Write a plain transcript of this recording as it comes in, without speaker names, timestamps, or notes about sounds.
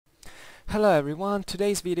Hello everyone,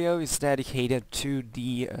 today's video is dedicated to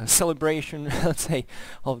the celebration, let's say,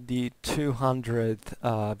 of the 200th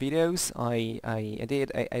videos I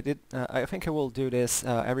think I will do this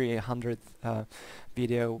every 100th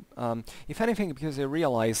video. If anything, because I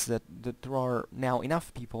realized that there are now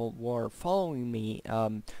enough people who are following me.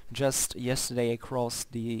 Just yesterday I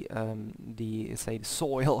crossed the say the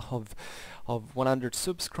soil of 100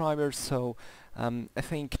 subscribers, so I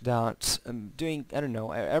think that doing, I don't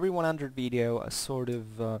know, every 100 video, a sort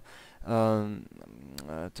of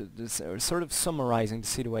sort of summarizing the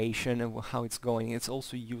situation and how it's going, it's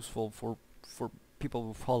also useful for people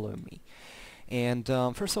who follow me. And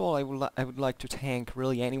first of all, I would like to thank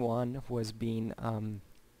really anyone who has been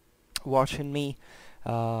watching me,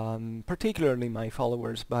 particularly my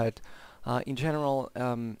followers, but in general,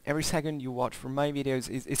 every second you watch from my videos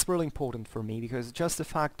is really important for me, because just the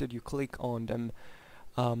fact that you click on them,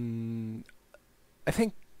 I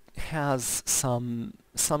think has some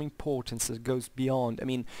importance that goes beyond. I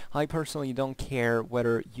mean, I personally don't care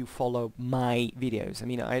whether you follow my videos. I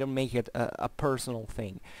mean, I don't make it a personal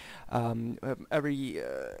thing. As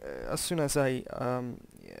soon as I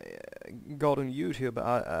got on YouTube,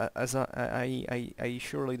 I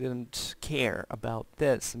surely didn't care about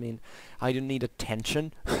this. I mean, I don't need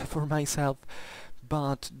attention for myself.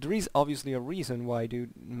 But there is obviously a reason why I do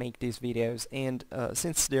make these videos, and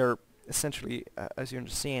since they're essentially, as you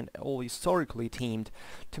understand, all historically themed,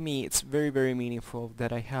 to me it's very, very meaningful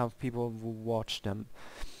that I have people who watch them.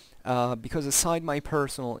 Because aside my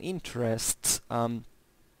personal interests,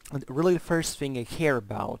 really the first thing I care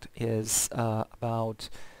about is about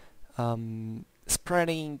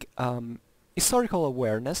spreading historical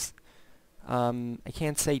awareness. I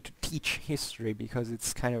can't say to teach history, because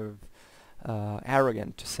it's kind of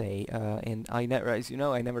arrogant to say, and I never, as you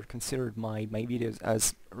know, I never considered my videos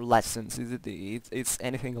as lessons. It's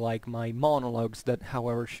anything like my monologues, that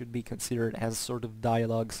however should be considered as sort of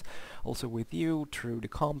dialogues also with you through the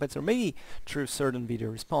comments, or maybe through certain video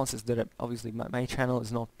responses that obviously my channel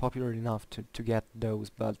is not popular enough to get those,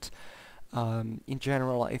 but in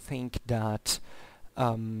general I think that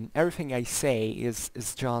everything I say is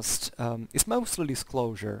just is mostly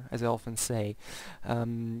disclosure, as I often say.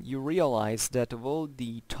 You realize that of all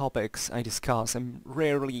the topics I discuss, I'm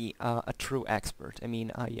rarely a true expert. I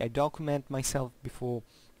mean, I document myself before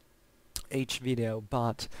each video,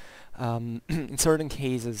 but in certain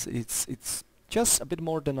cases it's just a bit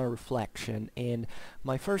more than a reflection. And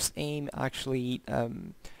my first aim actually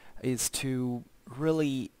is to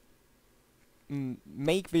really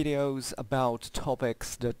make videos about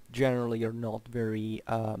topics that generally are not very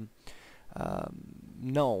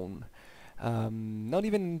known, not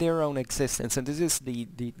even in their own existence, and this is the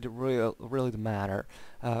really the matter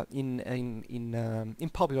in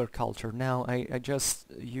popular culture. Now I just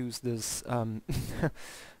use this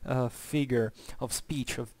figure of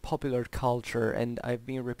speech of popular culture, and I've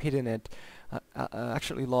been repeating it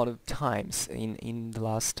actually a lot of times in the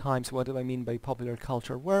last times. What do I mean by popular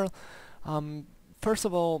culture? Well, first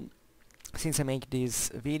of all, since I make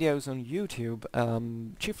these videos on YouTube,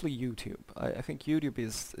 chiefly YouTube, I think YouTube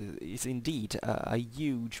is indeed a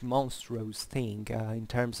huge, monstrous thing in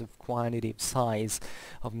terms of quantity, size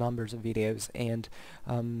of numbers of videos, and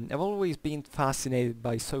I've always been fascinated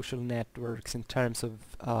by social networks in terms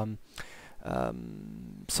of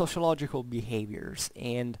sociological behaviors,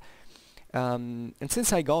 and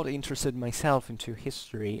since I got interested myself into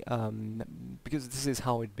history, because this is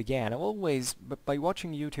how it began, I've always, by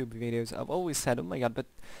watching YouTube videos, I've always said, oh my god, but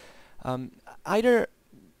either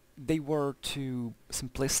they were too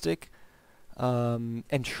simplistic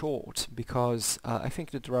and short, because I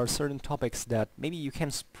think that there are certain topics that maybe you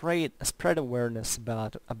can spread awareness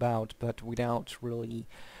about, but without really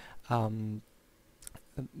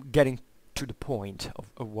getting to the point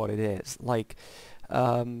of what it is. Like,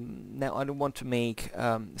 now I don't want to make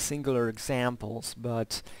singular examples,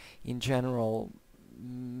 but in general,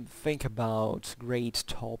 think about great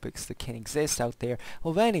topics that can exist out there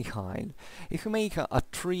of any kind. If you make a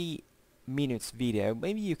 3 minutes video,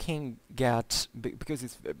 maybe you can get, because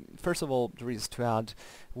it's, first of all, there is to add,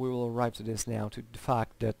 we will arrive to this now, to the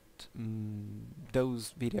fact that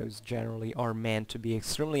those videos generally are meant to be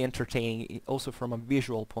extremely entertaining, also from a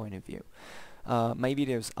visual point of view. My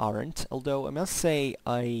videos aren't, although I must say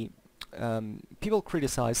people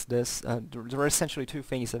criticize this. There are essentially two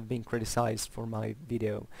things that have been criticized for my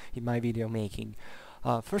video, in my video making.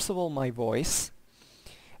 First of all, my voice.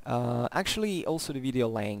 Actually also the video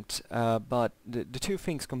length, but the two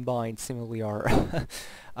things combined similarly are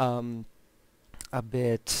a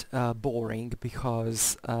bit boring,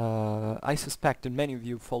 because I suspect that many of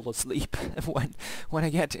you fall asleep when I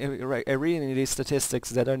get reading these statistics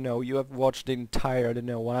that I know you have watched the entire, I don't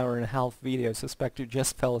know, 1 hour and a half video. I suspect you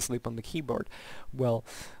just fell asleep on the keyboard. Well,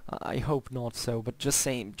 I hope not so, but just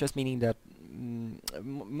meaning that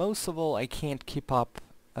most of all I can't keep up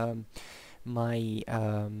my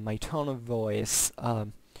tone of voice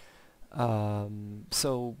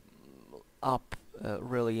so up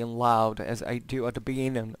really and loud as I do at the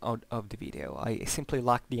beginning of the video. I simply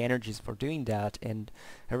lack the energies for doing that, and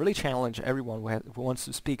I really challenge everyone who wants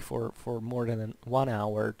to speak for more than 1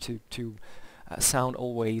 hour to sound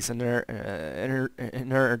always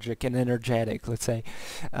energetic and energetic, let's say,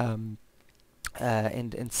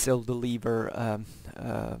 and still deliver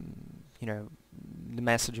you know, the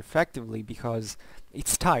message effectively, because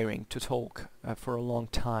it's tiring to talk for a long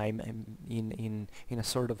time in a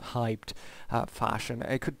sort of hyped fashion.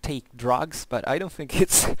 I could take drugs, but I don't think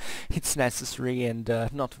it's necessary, and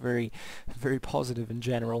not very positive in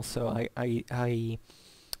general. So I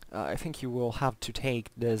think you will have to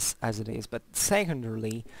take this as it is. But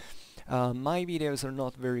secondarily, my videos are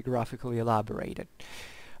not very graphically elaborated.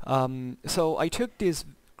 So I took these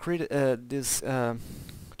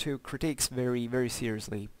two critiques very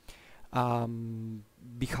seriously,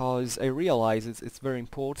 because I realize it's very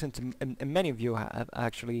important, and many of you have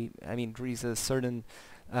actually. I mean, there is a certain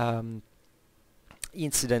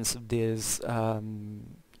incidence of these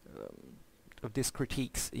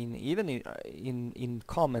critiques in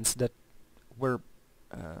comments that were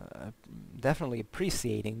definitely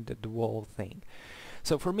appreciating the whole thing.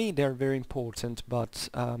 So for me they're very important, but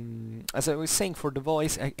as I was saying, for the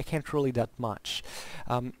voice I can't really that much.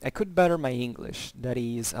 I could better my English, that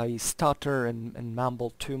is, I stutter and mumble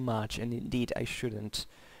too much, and indeed I shouldn't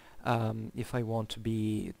if I want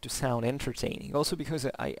to sound entertaining. Also because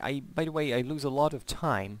by the way, I lose a lot of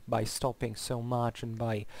time by stopping so much and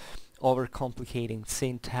by overcomplicating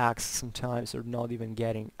syntax sometimes, or not even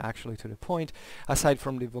getting actually to the point, aside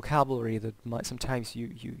from the vocabulary that sometimes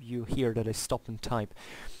you hear that I stop and type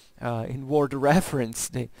in word reference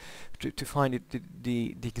to find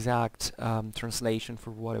the exact translation for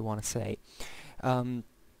what I want to say.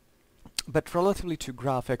 But relatively to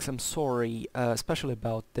graphics, I'm sorry, especially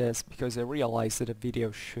about this, because I realize that a video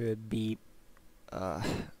should be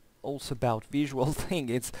also about visual thing.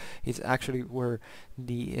 It's actually where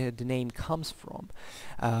the name comes from.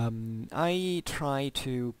 I try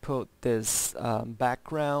to put this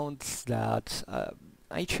backgrounds that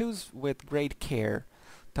I choose with great care,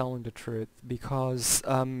 telling the truth, because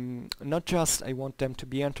not just I want them to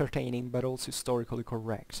be entertaining, but also historically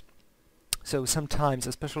correct. So sometimes,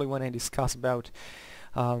 especially when I discuss about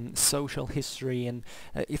social history, and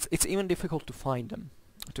it's even difficult to find them,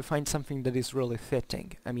 to find something that is really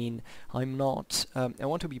fitting. I mean, I'm not. I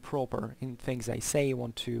want to be proper in things I say. I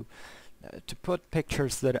want to put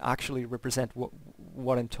pictures that actually represent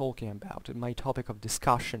what I'm talking about, and my topic of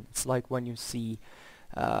discussion. It's like when you see,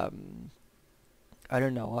 I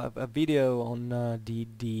don't know, a video on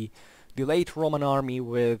the late Roman army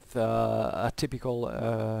with a typical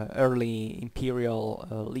early imperial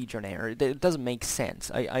legionnaire. It doesn't make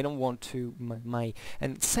sense. I don't want to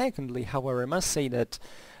and secondly, however, I must say that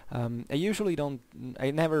I usually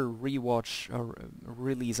I never rewatch or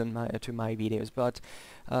re-listen to my videos, but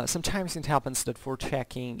sometimes it happens that for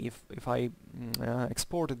checking if I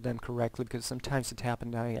exported them correctly, because sometimes it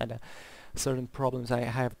happened I had certain problems I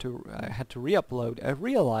had to re-upload. I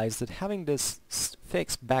realized that having this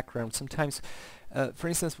fixed background sometimes, for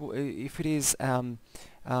instance, if it is a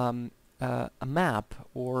map,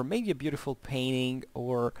 or maybe a beautiful painting,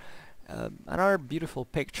 or another beautiful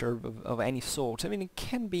picture of any sort, I mean, it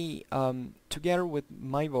can be together with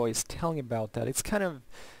my voice telling about that. It's kind of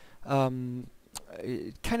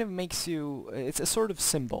it kind of makes you, it's a sort of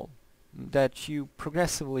symbol that you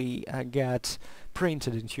progressively get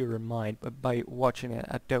printed into your mind by watching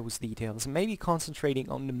at those details, and maybe concentrating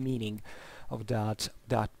on the meaning of that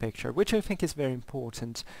picture, which I think is very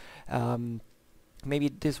important. Maybe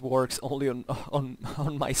this works only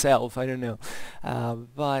on myself, I don't know,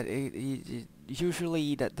 but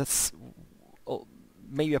usually that's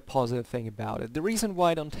maybe a positive thing about it. The reason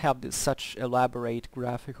why I don't have such elaborate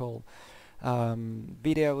graphical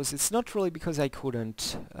videos, it's not really because I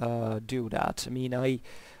couldn't do that. I mean, I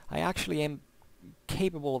actually am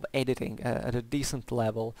capable of editing at a decent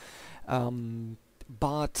level,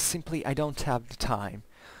 but simply I don't have the time.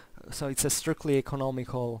 So it's a strictly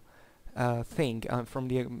economical thing from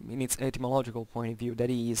in its etymological point of view. That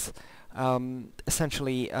is,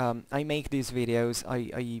 essentially, I make these videos,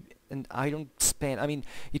 I and I don't spend. I mean,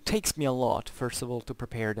 it takes me a lot, first of all, to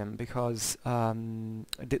prepare them, because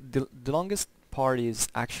the longest part is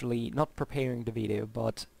actually not preparing the video,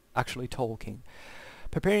 but actually talking.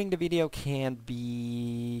 Preparing the video can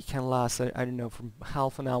last, I don't know, from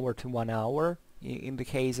half an hour to 1 hour in the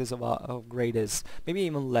cases of greatest, maybe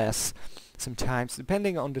even less sometimes,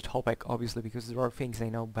 depending on the topic, obviously, because there are things I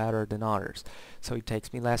know better than others, so it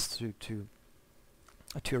takes me less to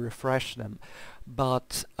refresh them.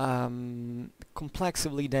 But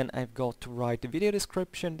complexively, then I've got to write the video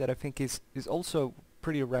description that I think is also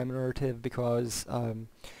pretty remunerative, because I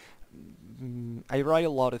write a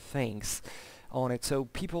lot of things on it, so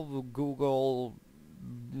people will Google,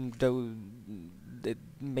 though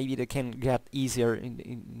maybe they can get easier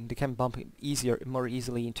they can bump more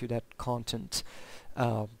easily into that content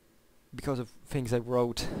because of things I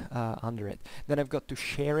wrote under it. Then I've got to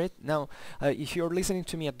share it. Now, if you're listening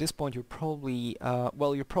to me at this point, you're probably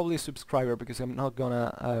you're probably a subscriber, because I'm not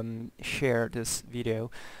gonna share this video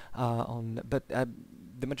but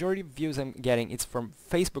the majority of views I'm getting, it's from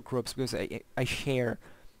Facebook groups, because I share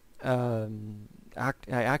I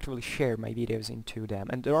actively share my videos into them,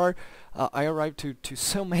 and there are I arrive to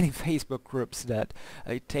so many Facebook groups that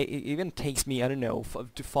it even takes me, I don't know,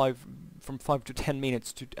 from 5 to 10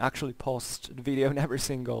 minutes to actually post the video in every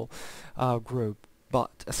single group.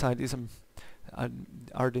 But aside, these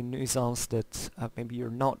are the nuisance that maybe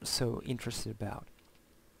you're not so interested about.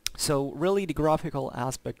 So really, the graphical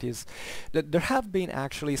aspect is that there have been,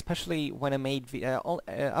 actually, especially when I made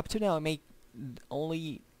up to now, I made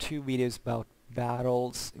only 2 videos about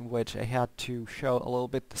battles in which I had to show a little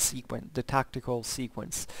bit the tactical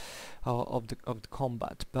sequence of the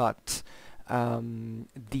combat. But and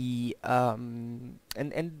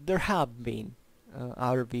there have been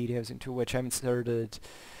other videos into which I inserted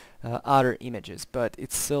other images, but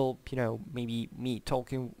it's still, you know, maybe me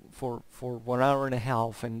talking for 1 hour and a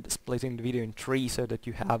half and splitting the video in 3 so that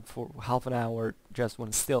you have for half an hour just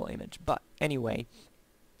one still image. But anyway,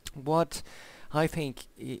 what I think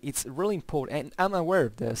it's really important, and I'm aware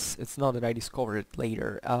of this, it's not that I discovered it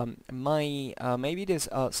later, my videos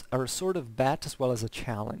are sort of bet as well as a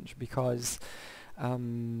challenge, because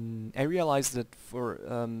I realized that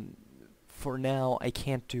for now I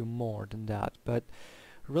can't do more than that, but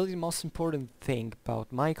really the most important thing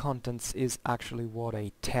about my contents is actually what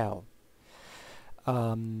I tell.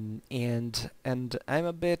 And I'm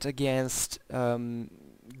a bit against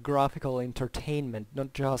graphical entertainment,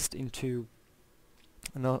 not just into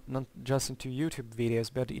YouTube videos,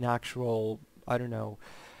 but in actual, I don't know,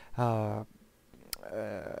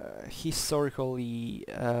 history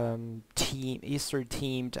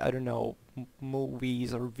themed, I don't know,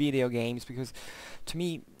 movies or video games, because to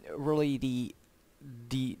me, really the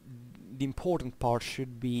important part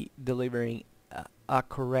should be delivering a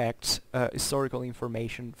correct historical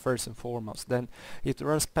information first and foremost. Then if there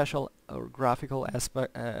are special or graphical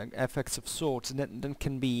effects of sorts, then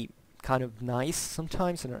can be kind of nice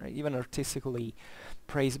sometimes and even artistically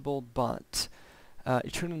praisable, but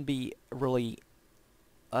it shouldn't be really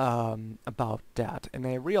about that. And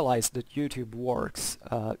I realized that YouTube works,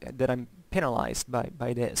 that I'm penalized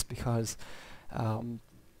by this, because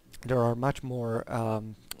there are much more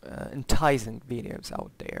enticing videos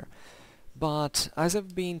out there. But as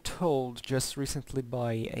I've been told just recently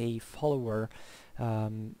by a follower,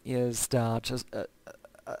 is that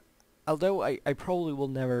although I probably will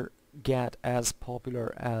never get as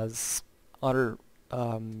popular as other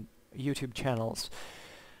YouTube channels,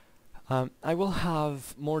 I will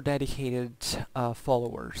have more dedicated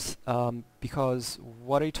followers, because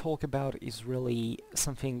what I talk about is really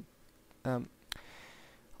something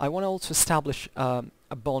I want to also establish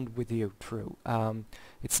a bond with you through.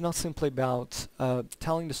 It's not simply about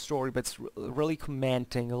telling the story, but it's really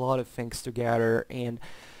commenting a lot of things together, and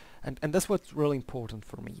that's what's really important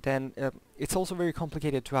for me. Then it's also very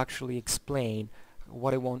complicated to actually explain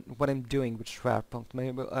what I'm doing with Schwerpunkt.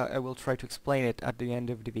 Maybe I will try to explain it at the end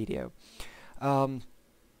of the video.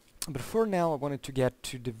 But for now, I wanted to get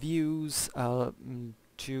to the views,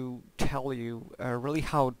 to tell you really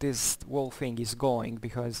how this whole thing is going,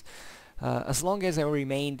 because as long as I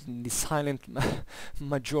remained in the silent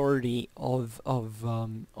majority of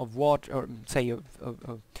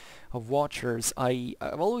watchers,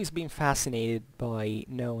 I've always been fascinated by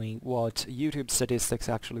knowing what YouTube statistics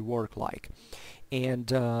actually work like,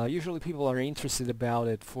 and usually people are interested about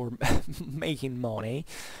it for making money.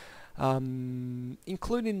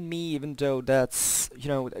 Including me, even though that's, you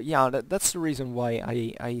know, that's the reason why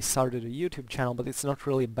I started a YouTube channel, but it's not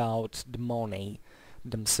really about the money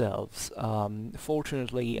themselves.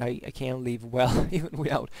 Fortunately, I can live well even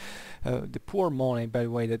without the poor money, by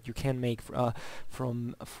the way, that you can make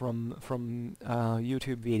from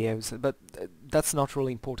YouTube videos. But that's not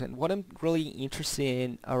really important. What I'm really interested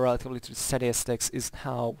in, relatively to statistics, is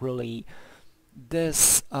how really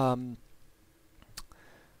this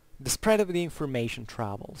the spread of the information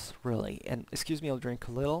travels, really. And excuse me, I'll drink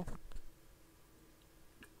a little.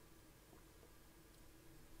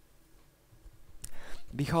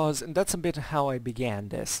 Because that's a bit how I began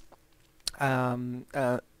this. Um,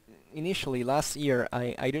 uh, Initially, last year,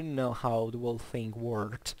 I didn't know how the whole thing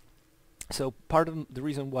worked. So part of the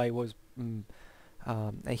reason why I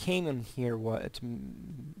came in here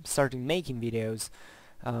started making videos.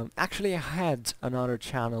 Actually, I had another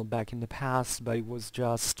channel back in the past, but it was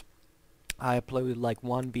just I uploaded like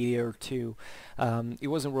one video or two. It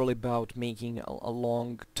wasn't really about making a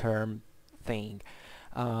long-term thing.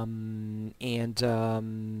 And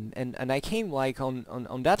I came like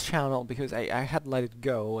on that channel because I had let it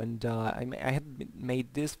go, and I had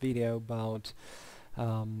made this video about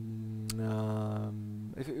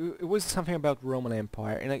it was something about Roman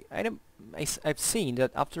Empire, and I've seen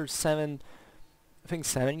that after I think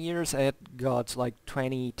 7 years, I had got like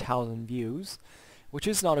 20,000 views, which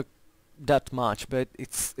is not that much, but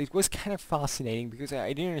it was kind of fascinating because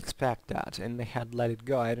I didn't expect that, and I had let it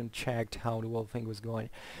go. I hadn't checked how the whole thing was going,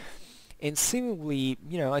 and seemingly,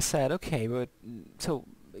 I said, okay, but so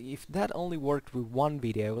if that only worked with one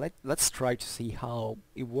video, let's try to see how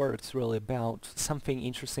it works really about something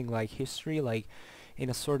interesting like history, like in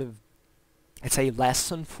a sort of, I'd say,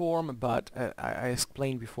 lesson form, but I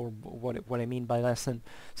explained before what I mean by lesson,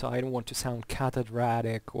 so I don't want to sound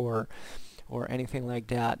cathedratic or anything like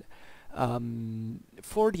that.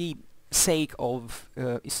 For the sake of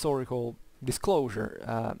historical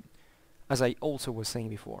disclosure, as I also was saying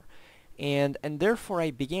before, and therefore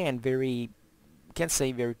I began can't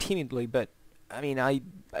say very timidly, but I mean I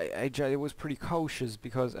was pretty cautious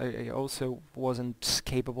because I also wasn't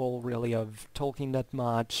capable really of talking that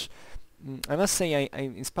much. I must say,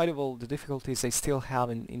 in spite of all the difficulties I still have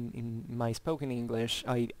in my spoken English,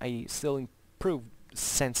 I still improved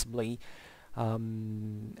sensibly,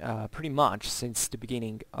 pretty much since the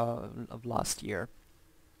beginning of last year.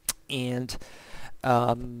 And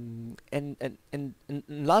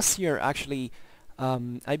last year, actually,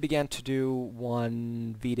 I began to do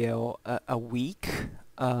one video a week,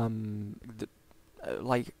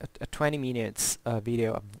 like a 20 minutes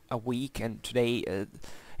video a week, and today,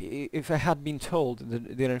 if I had been told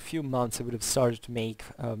that in a few months I would have started to make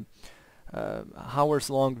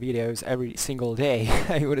hours-long videos every single day,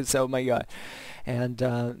 I would have said, oh my god. And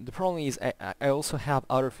the problem is I also have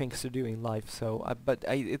other things to do in life, so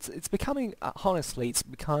it's becoming, honestly, it's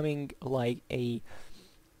becoming like a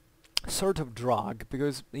sort of drug,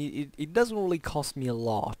 because it doesn't really cost me a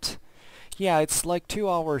lot. Yeah, it's like 2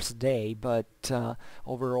 hours a day, but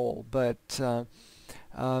overall, but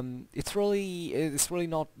it's really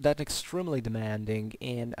not that extremely demanding.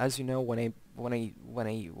 And as you know, when I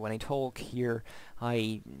talk here,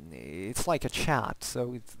 it's like a chat,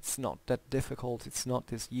 so it's not that difficult. It's not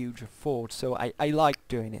this huge effort. So I like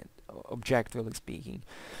doing it, objectively speaking.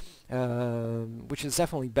 Which is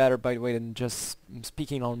definitely better, by the way, than just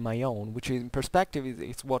speaking on my own, which in perspective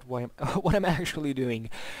is what what I'm actually doing.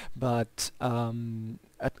 But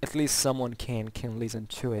at least someone can listen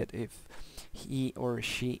to it if he or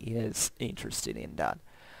she is interested in that.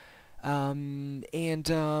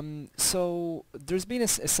 So there's been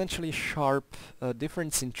essentially a sharp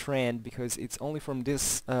difference in trend, because it's only from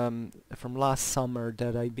from last summer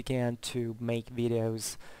that I began to make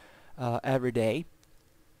videos every day.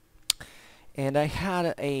 And I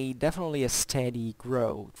had definitely a steady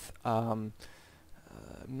growth. I'm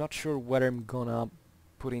not sure whether I'm gonna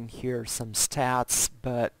put in here some stats,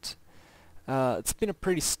 but it's been a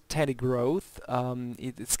pretty steady growth.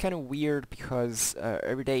 It's kind of weird because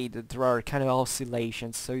every day there are kind of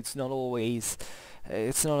oscillations, so it's not always,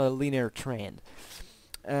 it's not a linear trend.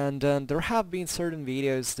 And there have been certain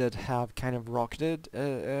videos that have kind of rocketed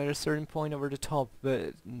at a certain point over the top,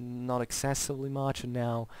 but not excessively much. And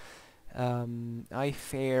now I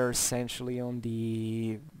fare essentially on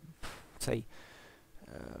the, say,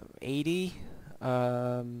 80,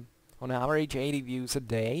 on average 80 views a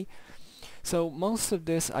day. So most of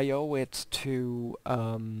this I owe it to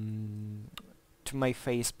my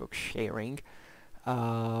Facebook sharing,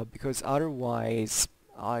 because otherwise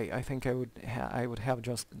I think I would have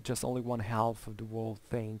just only one half of the whole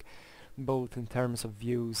thing, both in terms of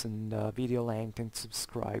views and video length and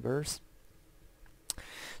subscribers.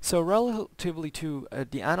 So relatively to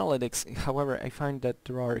the analytics, however, I find that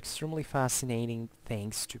there are extremely fascinating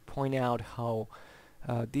things to point out how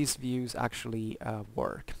these views actually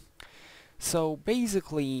work. So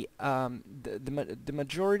basically, the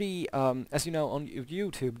majority, as you know, on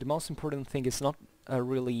YouTube, the most important thing is not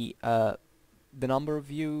really the number of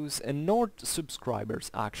views and nor subscribers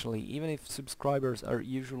actually, even if subscribers are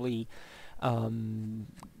usually um,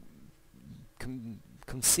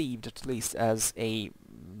 conceived at least as a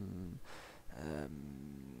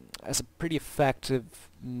pretty effective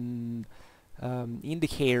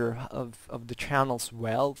indicator of the channel's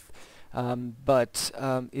wealth. What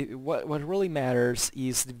really matters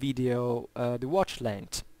is the video, the watch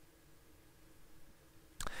length.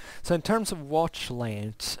 So in terms of watch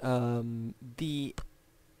length, the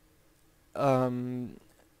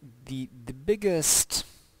biggest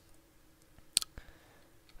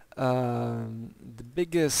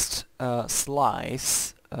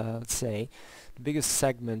slice, let's say, the biggest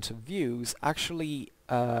segment of views actually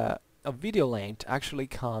of video length actually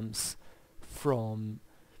comes from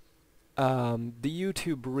the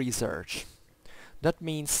YouTube research. That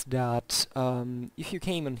means that if you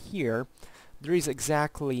came in here, there is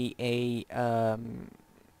exactly a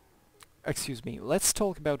excuse me, let's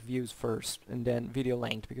talk about views first and then video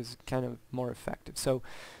length because it's kind of more effective. So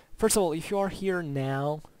first of all, if you are here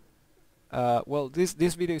now, well, this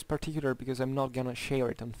video is particular because I'm not gonna share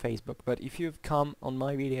it on Facebook, but if you've come on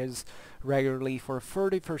my videos regularly, for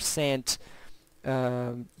 30%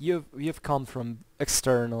 you've come from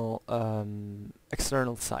external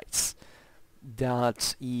sites.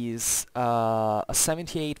 That is a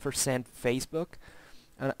 78% Facebook,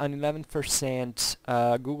 an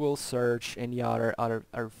 11% Google search, and the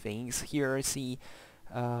other things. Here I see,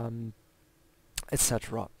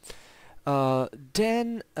 etc.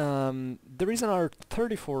 Then there is another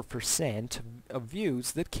 34% of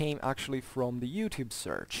views that came actually from the YouTube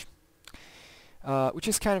search. Which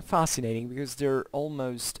is kind of fascinating because they're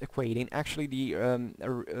almost equating. Actually, the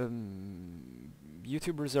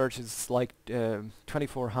YouTube research is like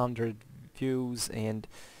 2,400 views, and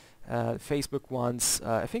Facebook ones,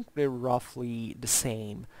 I think they're roughly the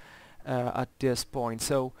same at this point.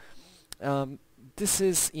 So this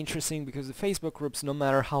is interesting because the Facebook groups, no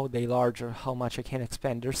matter how they large or how much I can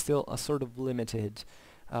expand, they're still a sort of limited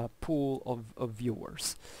pool of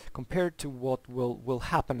viewers compared to what will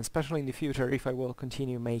happen, especially in the future if I will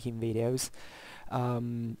continue making videos.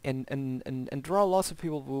 And there are lots of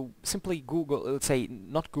people who simply Google, let's say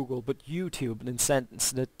not Google but YouTube, in the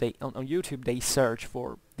sense that they on YouTube they search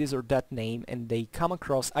for this or that name and they come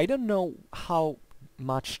across, I don't know how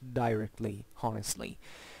much directly, honestly,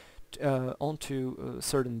 onto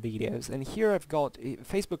certain videos. And here I've got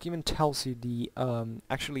Facebook even tells you the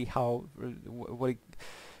actually how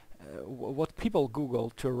what people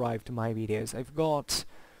Google to arrive to my videos. I've got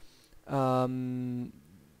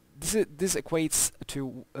this equates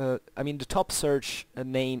to I mean the top search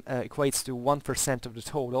name equates to 1% of the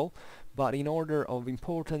total, but in order of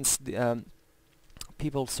importance,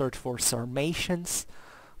 people search for Sarmatians,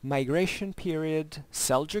 migration period,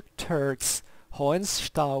 Seljuk Turks,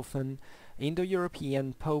 Hohenstaufen,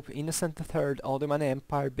 Indo-European, Pope Innocent III, Ottoman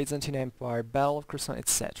Empire, Byzantine Empire, Battle of Croissant,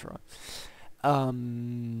 etc.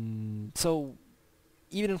 So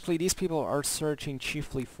evidently these people are searching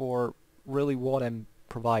chiefly for really what I'm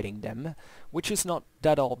providing them, which is not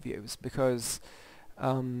that obvious because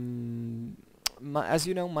as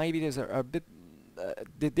you know, my videos are a bit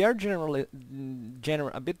they are a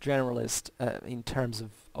bit generalist in terms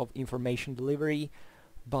of information delivery,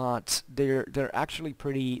 but they're actually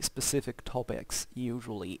pretty specific topics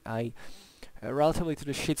usually. I relatively to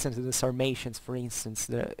the shits and to the Sarmatians, for instance,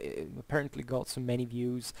 apparently got so many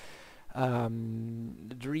views.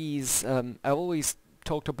 There is I always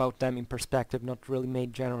talked about them in perspective, not really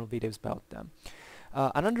made general videos about them.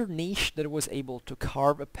 Another niche that I was able to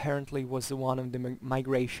carve apparently was the one of the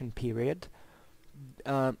migration period,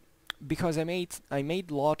 because I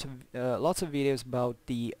made lots of videos about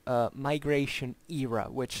the migration era,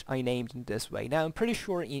 which I named in this way. Now I'm pretty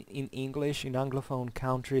sure in English, in Anglophone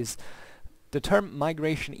countries, the term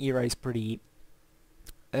migration era is pretty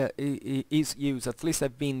is used. At least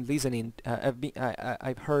I've been listening.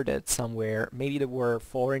 I've heard it somewhere. Maybe there were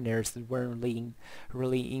foreigners that weren't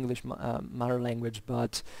really English mother language,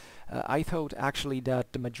 but I thought actually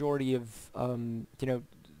that the majority of you know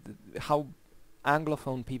how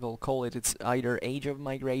Anglophone people call it, it's either age of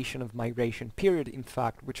migration period, in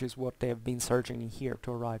fact, which is what they have been searching in here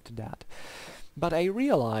to arrive to that. But I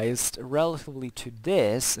realized relatively to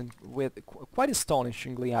this, and with quite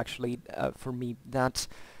astonishingly actually for me, that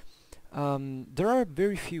There are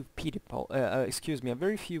very few people,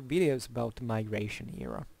 very few videos about the migration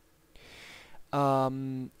era.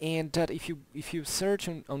 And that if you search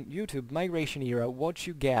on YouTube migration era, what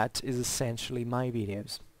you get is essentially my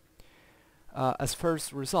videos. As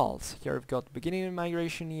first results, here I've got beginning of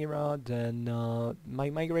migration era, then my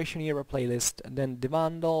migration era playlist, and then the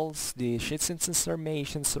Vandals, the Scythians and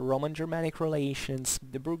Sarmatians, the Roman Germanic relations,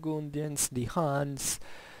 the Burgundians, the Huns,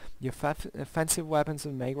 the offensive weapons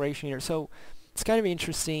of migration era. So it's kind of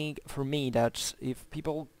interesting for me that if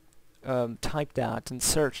people type that and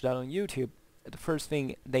search that on YouTube, the first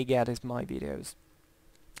thing they get is my videos.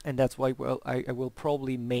 And that's why I will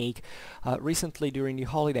probably make, recently during the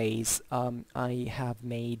holidays, I have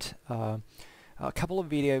made a couple of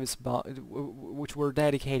videos which were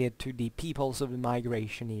dedicated to the peoples of the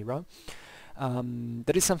migration era.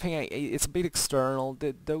 That is something it's a bit external.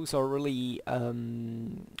 Those are really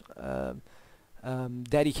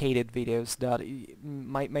dedicated videos that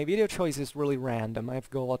my video choice is really random. I've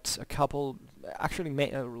got a couple, actually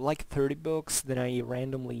like 30 books that I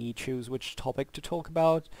randomly choose which topic to talk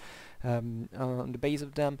about on the base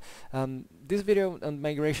of them. This video on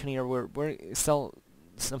migration here were still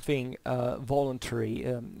something voluntary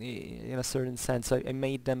in a certain sense. I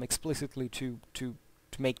made them explicitly to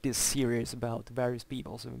make this series about the various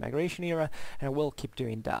peoples of the migration era, and I will keep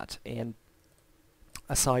doing that. And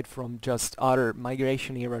aside from just other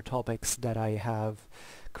migration era topics that I have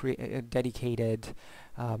dedicated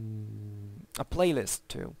a playlist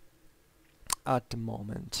to at the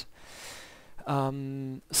moment.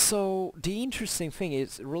 So the interesting thing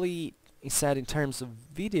is really said in terms of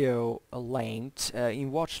video length,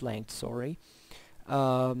 in watch length, sorry.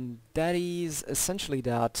 That is essentially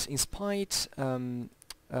that, in spite,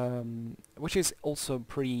 which is also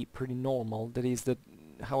pretty normal. That is that,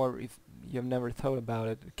 however, if you have never thought about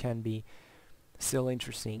it, it can be still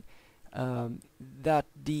interesting. That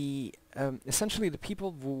the essentially the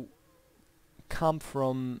people who come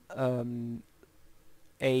from an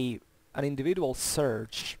individual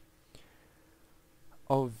search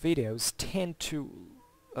of videos tend to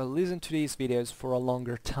listen to these videos for a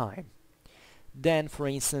longer time than, for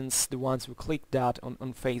instance, the ones who click that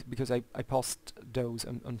on Facebook, because I post those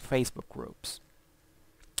on Facebook groups.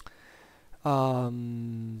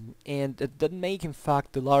 And that make, in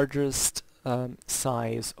fact, the largest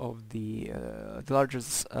size of the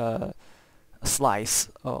largest slice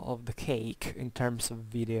of the cake in terms of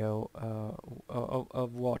video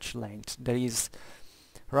of watch length. That is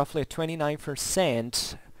roughly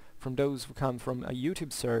 29% from those who come from a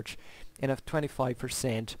YouTube search, and of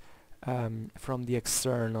 25% from the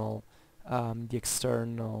external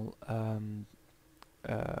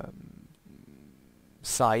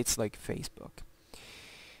sites like Facebook.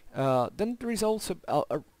 Then there is also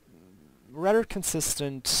a rather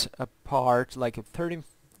consistent part, like a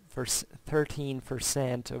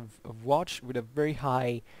 13% of watch, with a very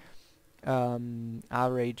high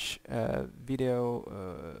average video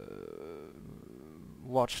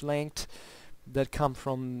watch length, that come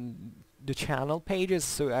from the channel pages.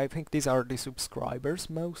 So I think these are the subscribers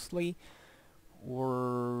mostly,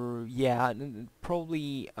 or yeah,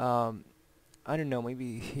 probably I don't know,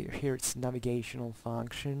 maybe here it's navigational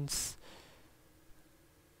functions.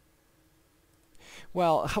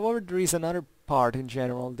 Well, however, there is another part in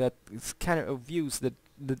general that is kind of views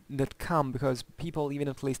that come because people even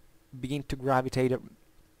at least begin to gravitate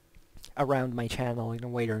around my channel in a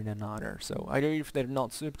way or in another. So either if they're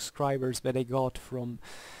not subscribers, but they got from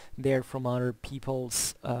other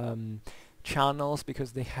people's channels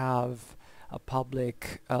because they have a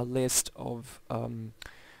public list of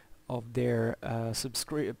their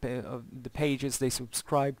of the pages they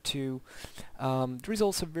subscribe to. There is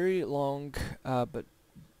also very long but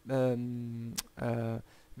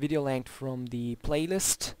video length from the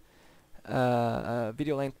playlist,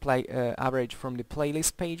 video length average from the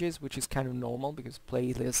playlist pages, which is kind of normal because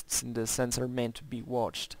playlists in the sense are meant to be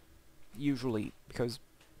watched usually because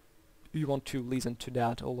you want to listen to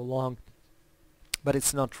that all along, but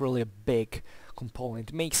it's not really a big component.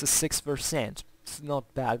 It makes a 6%. It's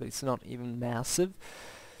not bad, but it's not even massive.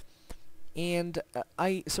 And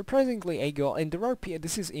surprisingly I go, and there are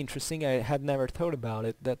this is interesting, I had never thought about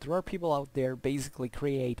it, that there are people out there basically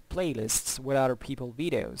create playlists with other people's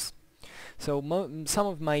videos. So some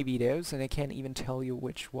of my videos, and I can't even tell you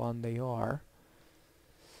which one they are,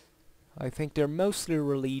 I think they're mostly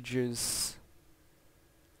religious.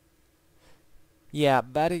 Yeah,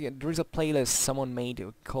 Vatican. There is a playlist someone made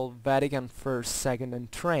called Vatican First, Second,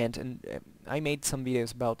 and Trent, and I made some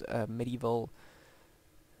videos about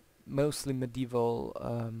mostly medieval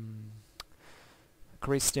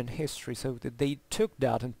Christian history, so that they took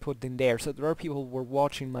that and put in there. So there are people who were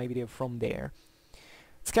watching my video from there.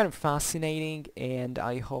 It's kind of fascinating, and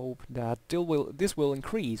I hope that this will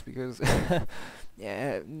increase, because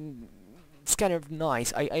yeah, it's kind of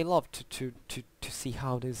nice. I love to see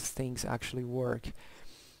how these things actually work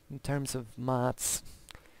in terms of maths,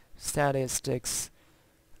 statistics.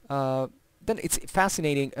 Then it's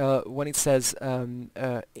fascinating when it says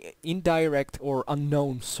indirect or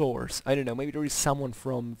unknown source. I don't know, maybe there is someone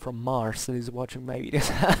from Mars that is watching my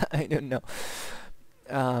videos. I don't know.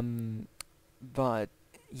 But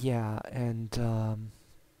yeah, and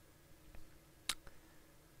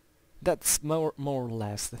that's more or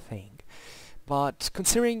less the thing. But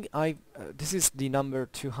considering this is the number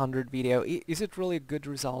 200 video, is it really a good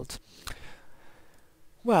result?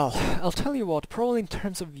 Well, I'll tell you what, probably in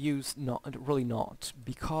terms of views, really not,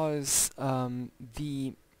 because I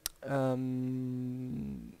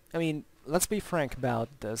mean, let's be frank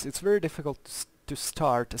about this. It's very difficult to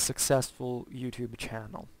start a successful YouTube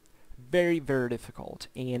channel. Very, very difficult,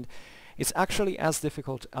 and it's actually as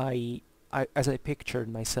difficult as I pictured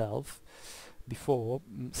myself before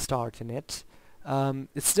starting it.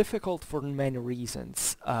 It's difficult for many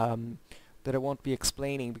reasons that I won't be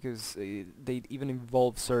explaining, because they even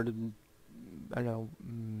involve certain, I don't know,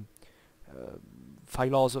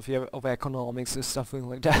 philosophy of economics and stuff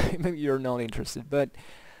like that. Maybe you're not interested, but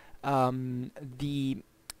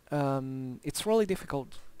it's really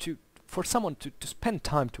difficult for someone to spend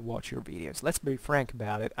time to watch your videos. Let's be frank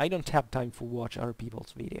about it. I don't have time to watch other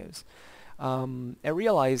people's videos. I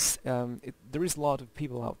realize there is a lot of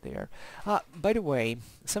people out there. By the way,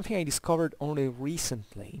 something I discovered only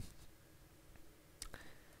recently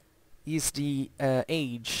is the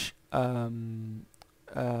age. This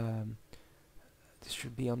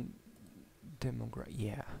should be on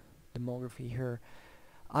demography here.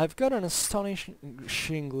 I've got an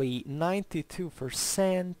astonishingly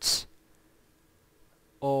 92%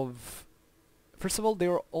 of. First of all, they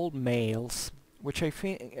are all males, which I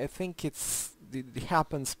think it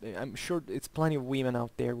happens. I'm sure it's plenty of women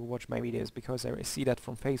out there who watch my videos, because I see that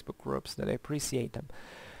from Facebook groups that I appreciate them.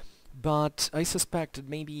 But I suspect that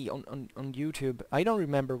maybe on YouTube, I don't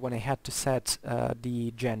remember when I had to set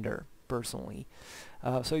the gender personally.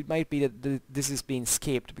 So it might be that this is being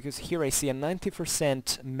skipped, because here I see a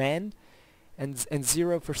 90% men and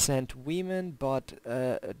 0% women, but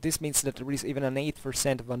this means that there is even an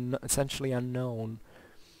 8% of essentially unknown.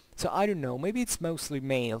 So I don't know, maybe it's mostly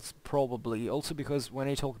males, probably. Also because when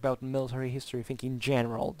I talk about military history, I think in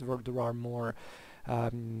general there are more,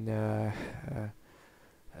 you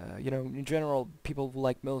know, in general, people who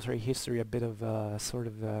like military history a bit of sort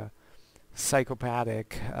of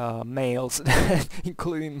psychopathic males,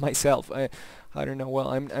 including myself. I don't know. Well,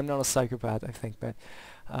 I'm not a psychopath, I think, but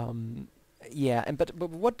yeah. And but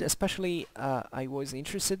what especially I was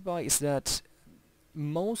interested by is that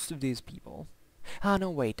most of these people. No,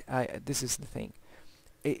 wait. This is the thing.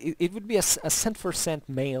 It would be a cent for cent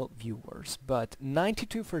male viewers, but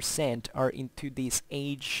 92% are into this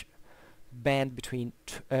age band between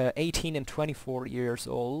 18 and 24 years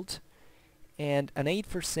old, and an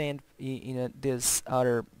 8% in this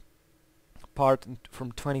other part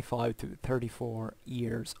from 25 to 34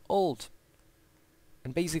 years old.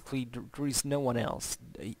 And basically there is no one else,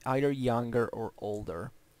 either younger or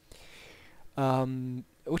older.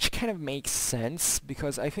 Which kind of makes sense,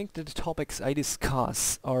 because I think that the topics I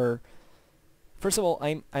discuss are, first of all,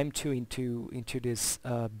 I'm too into this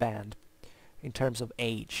band in terms of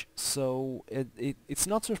age, so it's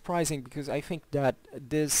not surprising, because I think that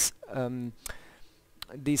this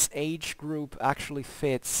age group actually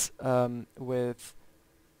fits with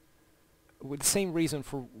the same reason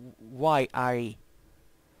for why I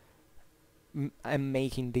am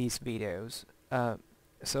making these videos.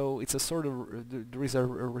 So it's a sort of there is a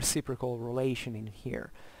reciprocal relation in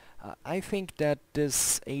here. I think that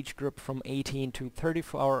this age group from 18 to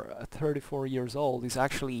 34 years old is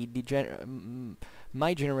actually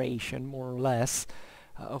my generation, more or less,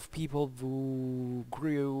 of people who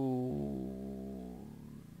grew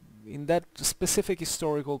in that specific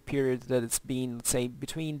historical period that it's been, let's say,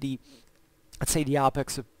 between the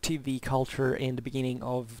apex of TV culture and the beginning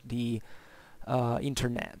of the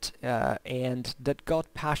internet, and that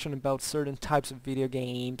got passionate about certain types of video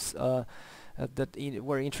games, that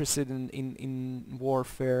were interested in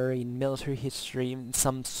warfare, in military history, in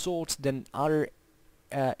some sorts than other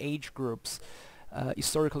age groups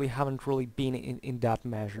historically haven't really been in that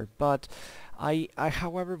measure. But I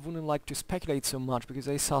however wouldn't like to speculate so much, because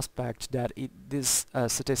I suspect that these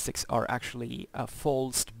statistics are actually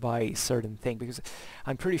falsed by certain things, because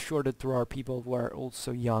I'm pretty sure that there are people who are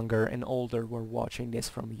also younger and older who are watching this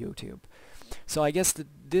from YouTube. So I guess that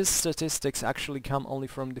these statistics actually come only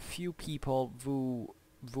from the few people who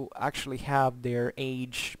actually have their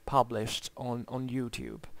age published on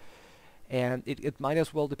YouTube. And it might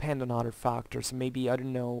as well depend on other factors. Maybe, I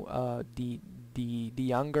don't know, the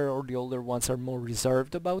younger or the older ones are more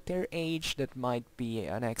reserved about their age. That might be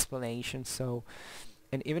an explanation. So,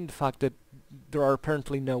 and even the fact that there are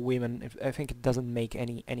apparently no women, I think it doesn't make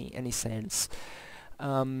any sense.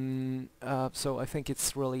 So I think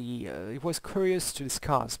it's really it was curious to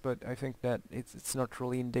discuss, but I think that it's not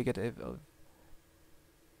really indicative of.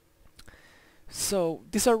 So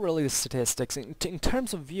these are really the statistics. In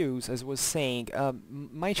terms of views, as I was saying,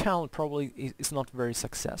 my channel probably is not very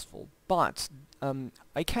successful, but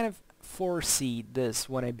I kind of foresee this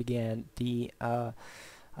when I began the I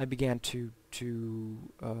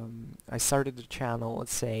started the channel,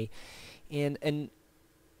 let's say, and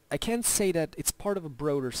I can say that it's part of a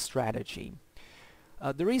broader strategy.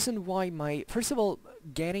 The reason why first of all,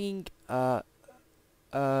 getting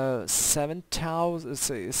 7,000,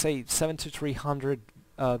 say 7,300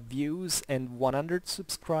 views and 100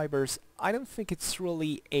 subscribers, I don't think it's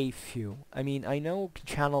really a few. I mean, I know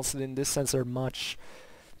channels in this sense are much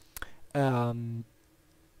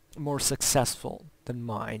more successful than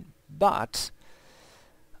mine, but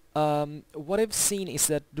what I've seen is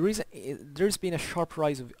that there's been a sharp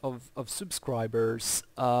rise of subscribers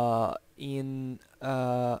in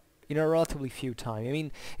a relatively few time. I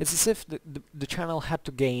mean, it's as if the channel had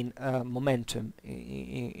to gain momentum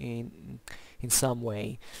in some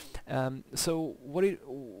way. So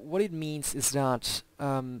what it means is that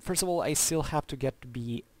first of all, I still have to get to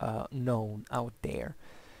be known out there.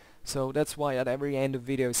 So that's why at every end of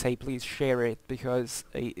video I say please share it, because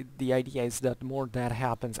the idea is that the more that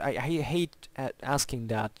happens, I hate asking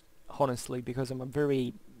that, honestly, because I'm a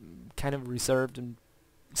very kind of reserved and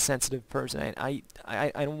sensitive person, and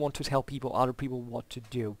I don't want to tell other people what to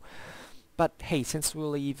do. But hey, since we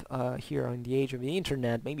live here in the age of the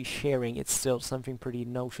internet, maybe sharing it's still something pretty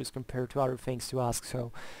noxious compared to other things to ask,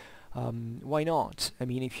 so why not? I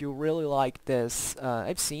mean, if you really like this,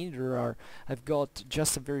 I've seen I've got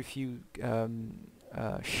just a very few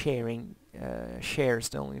shares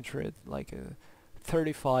down into it, like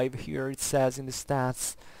 35 here it says in the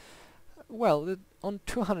stats. Well, on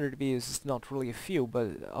 200 views it's not really a few,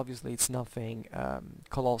 but obviously it's nothing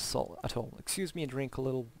colossal at all. Excuse me, I drink a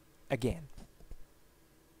little again.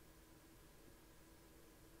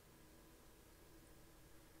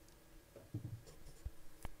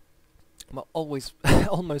 I'm always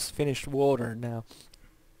almost finished water now.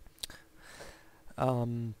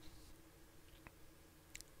 I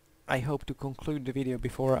hope to conclude the video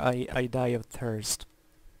before I die of thirst.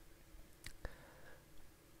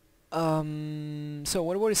 So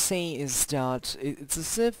what I was saying is that it's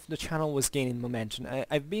as if the channel was gaining momentum.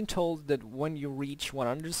 I've been told that when you reach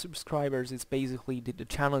 100 subscribers, it's basically the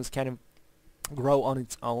channel is kind of grow on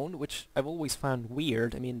its own, which I've always found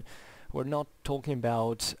weird. I mean, we're not talking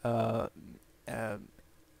about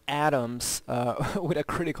atoms with a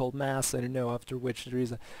critical mass, I don't know, after which there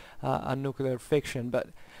is a nuclear fiction, but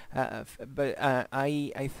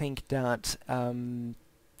I think that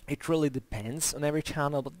it really depends on every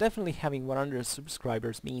channel, but definitely having 100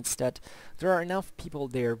 subscribers means that there are enough people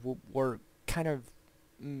there who were kind of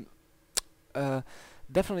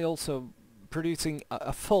definitely also producing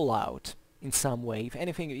a fallout in some way. If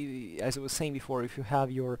anything, as I was saying before, if you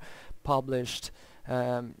have your published,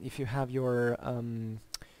 if you have your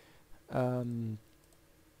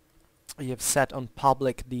you have set on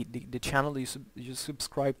public the channel you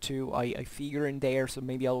subscribe to, I figure in there, so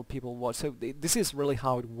maybe other people watch. So this is really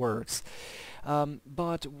how it works.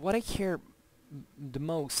 But what I care the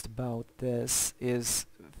most about this is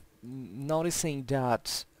noticing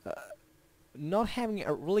that not having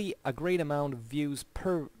a great amount of views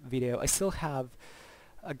per video, I still have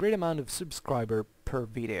a great amount of subscriber per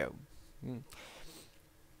video.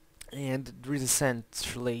 And there is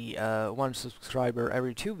essentially one subscriber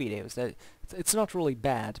every 2 videos. That it's not really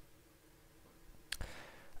bad,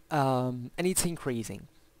 and it's increasing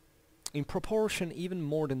in proportion, even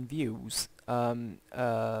more than views. So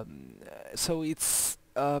it's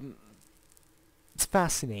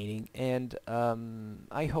fascinating, and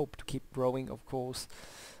I hope to keep growing, of course.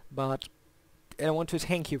 But I want to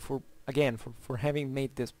thank you for having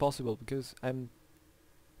made this possible, because I'm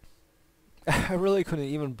I really couldn't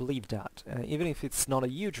even believe that. Even if it's not a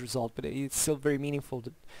huge result, but it's still very meaningful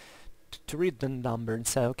to read the number and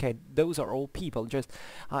say, okay, those are all people. Just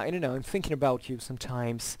I don't know. I'm thinking about you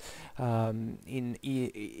sometimes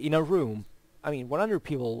in a room. I mean, 100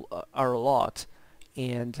 people are a lot,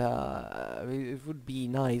 and it would be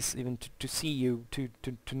nice even to see you, to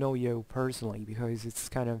know you personally, because it's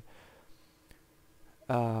kind of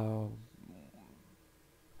uh,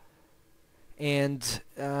 and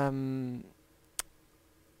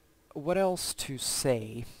what else to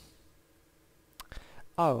say?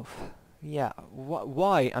 Oh, yeah.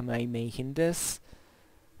 Why am I making this?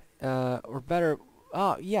 Or better,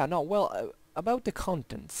 yeah, no, well, about the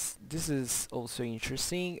contents, this is also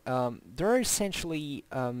interesting. There are essentially,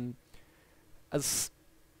 as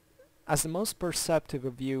as the most perceptive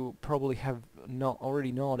of you probably have not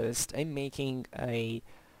already noticed, I'm making a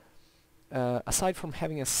aside from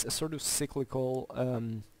having a sort of cyclical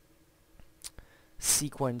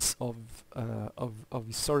sequence of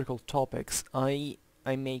historical topics, I'm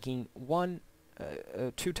making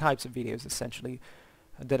two types of videos essentially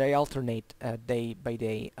that I alternate day by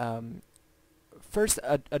day. First,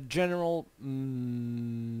 a general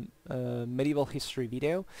medieval history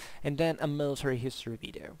video, and then a military history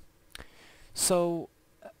video. So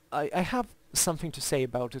I have something to say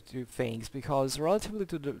about the two things, because relatively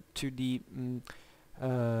to the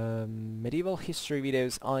medieval history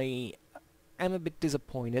videos, I am a bit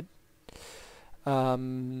disappointed.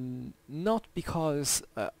 Not because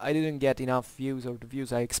I didn't get enough views or the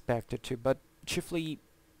views I expected to, but chiefly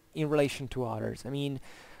in relation to others. I mean,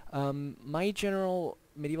 my general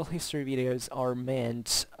medieval history videos are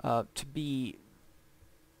meant to be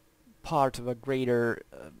part of a greater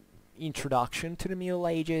introduction to the Middle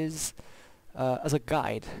Ages, as a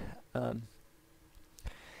guide. Um,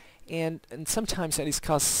 and sometimes I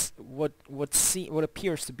discuss what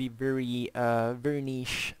appears to be very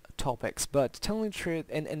niche topics, but telling the truth,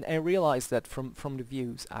 and I realize that from the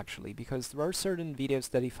views actually, because there are certain videos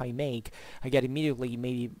that if I make, I get immediately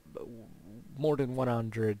maybe more than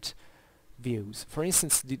 100 views. For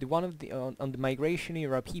instance, the one of the on the migration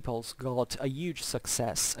era peoples got a huge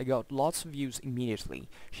success. I got lots of views immediately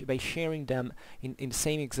by sharing them in the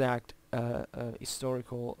same exact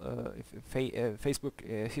historical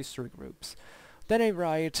Facebook history groups. Then I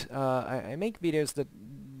write, I make videos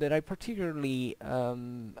that I particularly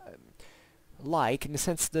like, in the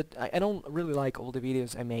sense that I don't really like all the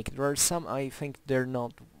videos I make. There are some I think they're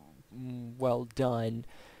not well done,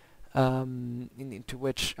 into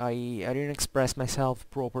which I didn't express myself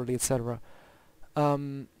properly, etc.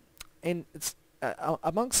 And it's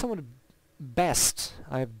among some of the best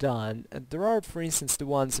I've done. There are, for instance, the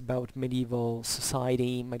ones about medieval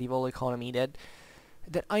society, medieval economy, that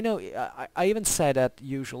I know. I even said that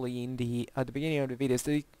usually in the at the beginning of the videos.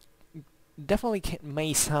 They definitely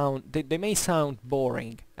may sound they may sound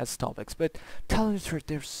boring as topics, but telling the truth,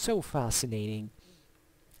 they're so fascinating.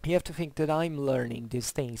 You have to think that I'm learning these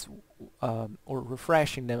things, or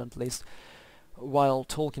refreshing them at least, while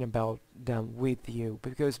talking about them with you,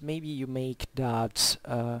 because maybe you make that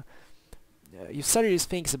you study these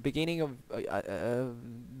things at the beginning of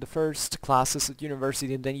the first classes at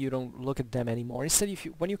university, and then you don't look at them anymore. Instead,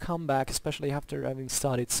 when you come back, especially after having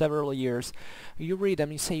studied several years, you read them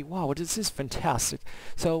and you say, wow, this is fantastic.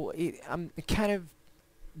 So I'm kind of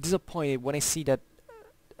disappointed when I see that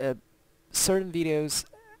certain videos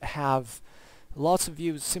have lots of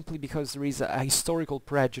views simply because there is a historical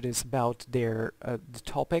prejudice about the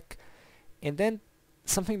topic, and then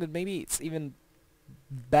something that maybe it's even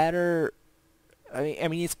better. I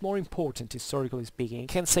mean, it's more important, historically speaking. You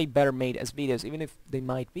can't say better made as videos, even if they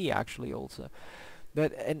might be actually also.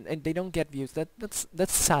 But and they don't get views. That's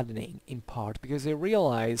saddening in part, because they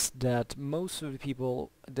realize that most of the people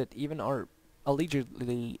that even are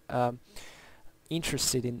allegedly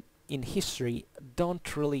interested in history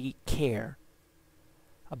don't really care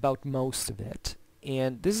about most of it.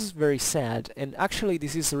 And this is very sad, and actually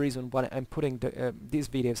this is the reason why I'm putting these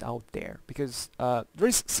videos out there, because there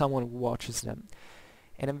is someone who watches them,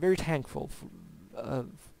 and I'm very thankful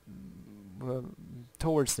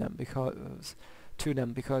towards them, because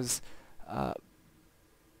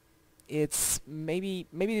it's maybe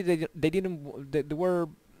they didn't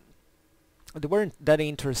they weren't that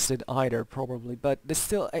interested either, probably, but they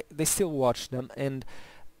still watch them. And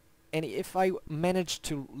if I manage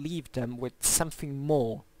to leave them with something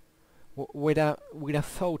more, with a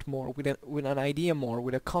thought more, with an idea more,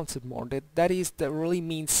 with a concept more, that really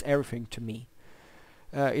means everything to me.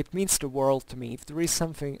 It means the world to me. If there is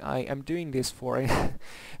something I am doing this for,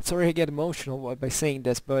 sorry I get emotional by saying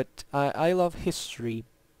this, but I love history,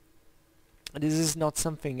 this is not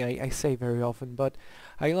something I say very often, but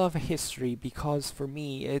I love history because for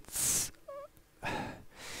me it's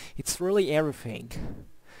really everything.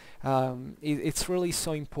 It's really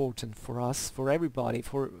so important for us, for everybody,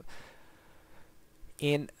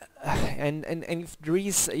 and and if there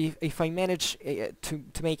is, if I manage to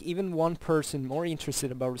make even one person more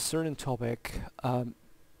interested about a certain topic,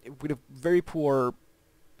 with a very poor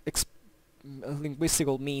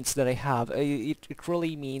linguistical means that I have, it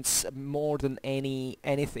really means more than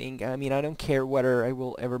anything. I mean, I don't care whether I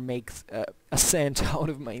will ever make a cent out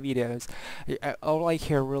of my videos. All I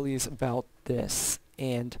care really is about this,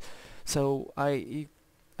 and so I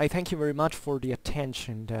thank you very much for the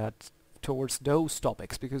attention that towards those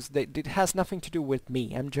topics, because it has nothing to do with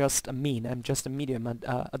me. I'm just a mean. I'm just a medium,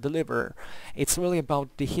 a deliverer. It's really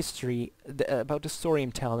about the history, about the story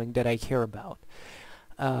I'm telling that I care about.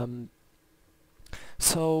 Um,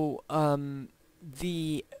 so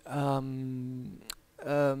the um,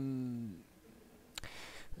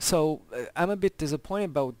 so I'm a bit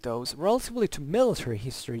disappointed about those. Relatively to military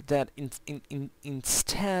history, that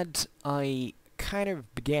instead I kind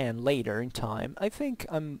of began later in time, I think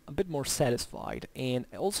I'm a bit more satisfied. And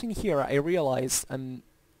also in here I realize I'm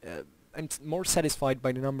more satisfied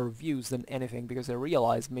by the number of views than anything, because I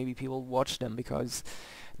realize maybe people watch them because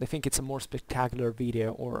they think it's a more spectacular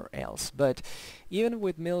video or else. But even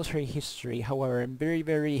with military history, however, I'm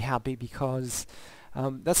very happy because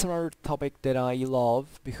that's another topic that I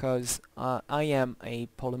love, because I am a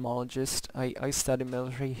polemologist. I study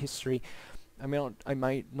military history. I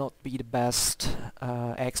might not be the best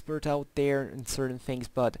expert out there in certain things,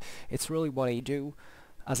 but it's really what I do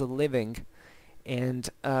as a living, and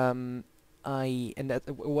that's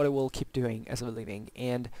what I will keep doing as a living.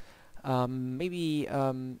 And maybe I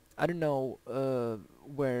don't know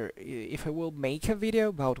if I will make a video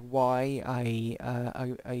about why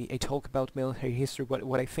I talk about military history,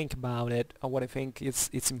 what I think about it, or what I think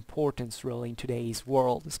its importance really in today's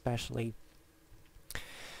world, especially.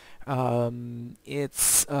 There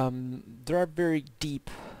are very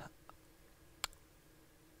deep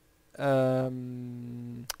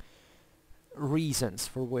reasons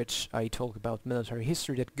for which I talk about military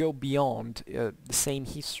history that go beyond the same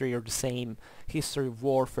history, or the same history of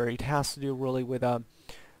warfare. It has to do really with a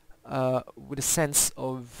sense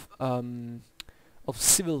of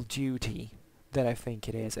civil duty that I think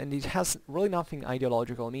it is, and it has really nothing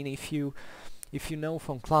ideological. I mean, if you know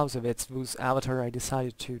von Clausewitz, whose avatar I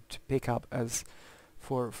decided to pick up as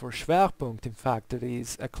for Schwerpunkt, in fact, that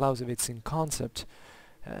is a Clausewitzian concept.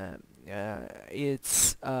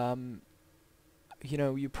 It's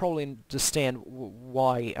you probably understand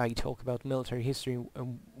why I talk about military history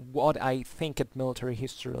and what I think at military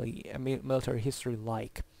history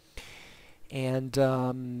like. And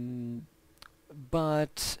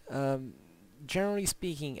but generally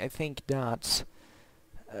speaking, I think that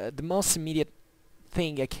the most immediate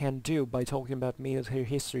thing I can do by talking about military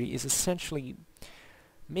history is essentially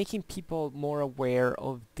making people more aware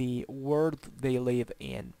of the world they live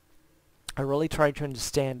in. I really try to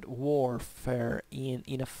understand warfare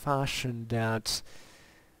in a fashion that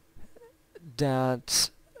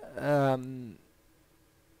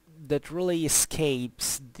really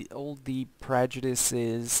escapes all the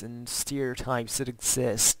prejudices and stereotypes that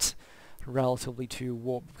exist relatively to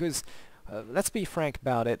war. Because let's be frank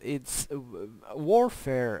about it, it's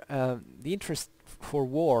warfare. The interest for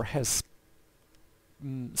war has,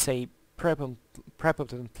 say,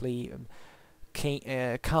 prepotently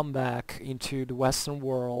come back into the Western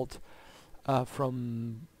world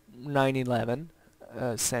from 9/11,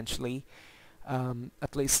 essentially.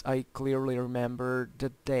 At least I clearly remember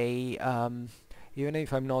the day, even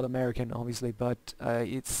if I'm not American, obviously, but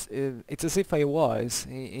it's as if I was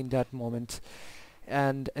in that moment,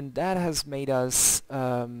 and that has made us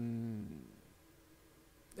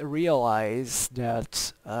realize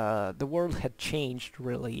that the world had changed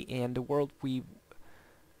really, and the world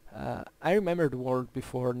I remember the world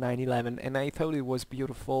before 9/11, and I thought it was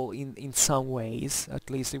beautiful in some ways. At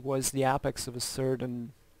least it was the apex of a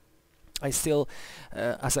certain. I still,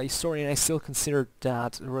 as a historian, I still consider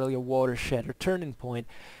that really a watershed, a turning point.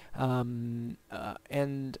 And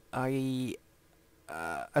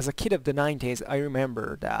as a kid of the 90s, I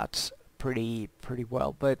remember that pretty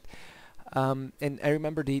well. But and I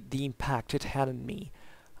remember the impact it had on me.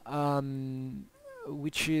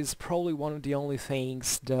 Which is probably one of the only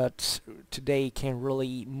things that today can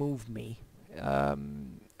really move me.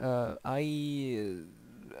 I'm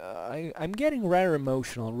getting rather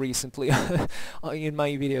emotional recently in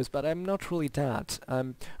my videos, but I'm not really that.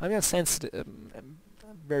 I'm a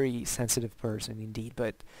very sensitive person indeed,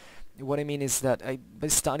 but what I mean is that by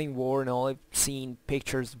studying war and all, I've seen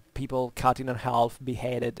pictures of people cut in half,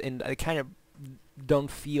 beheaded, and I kind of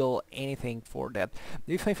don't feel anything for that.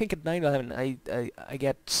 If I think at 9/11, I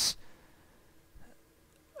get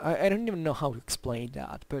I don't even know how to explain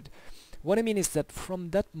that, but what I mean is that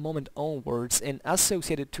from that moment onwards, and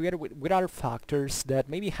associated together with other factors that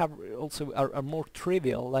maybe have also are more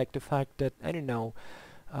trivial, like the fact that, I don't know,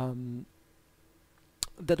 um,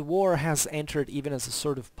 that war has entered even as a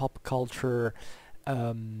sort of pop culture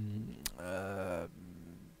um, uh,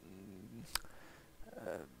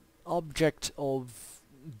 object of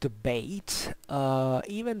debate,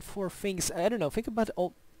 even for things, I don't know, think about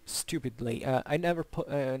all stupidly. I never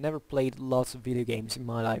played lots of video games in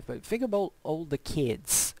my life, but think about all the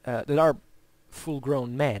kids that are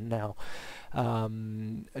full-grown men now,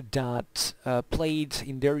 that played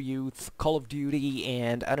in their youth Call of Duty,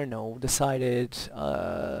 and I don't know, decided,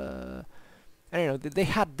 I don't know, they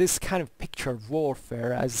had this kind of picture of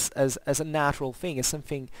warfare as a natural thing, as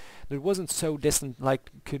something that wasn't so distant like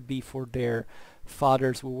could be for their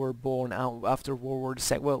fathers who were born out after World War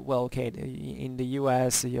II. Well, okay, in the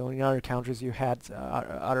U.S., in other countries you had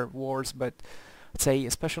other wars, but let's say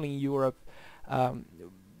especially in Europe, um,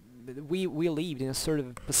 we lived in a sort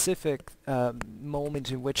of specific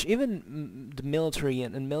moment in which even the military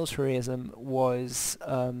and militarism was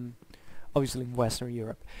obviously in Western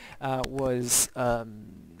Europe, was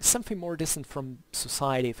something more distant from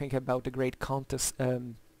society. Think about the great contest,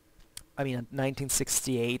 I mean, in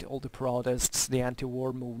 1968, all the protests, the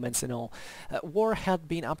anti-war movements and all. War had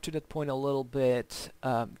been up to that point a little bit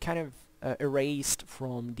kind of erased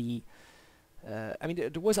from the I mean,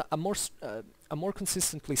 there was a more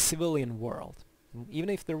consistently civilian world. Even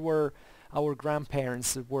if there were our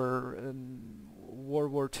grandparents that were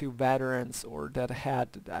World War II veterans or that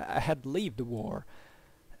had lived the war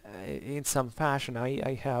in some fashion.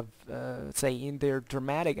 I have, say, in their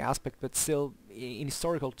dramatic aspect, but still in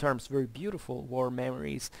historical terms, very beautiful war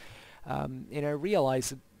memories. And I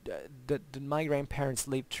realized that my grandparents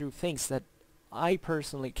lived through things that I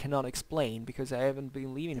personally cannot explain because I haven't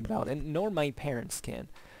been living about, and nor my parents can.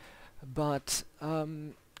 But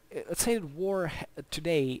let's say that war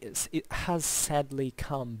today it has sadly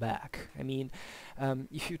come back. I mean,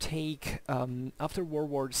 if you take after World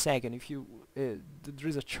War II, if you there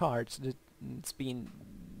is a chart that it's been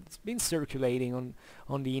circulating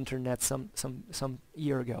on the internet some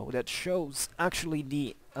year ago that shows actually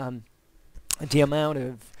the amount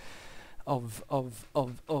of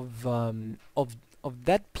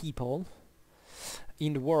dead people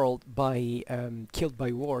in the world by killed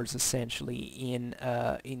by wars, essentially in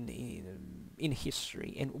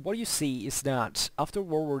history. And what you see is that after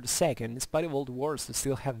World War II, in spite of all the wars that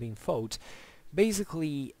still have been fought,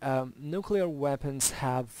 basically nuclear weapons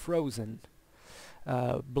have frozen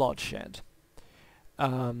bloodshed.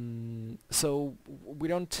 So we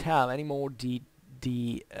don't have anymore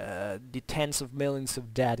the tens of millions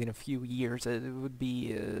of dead in a few years. It would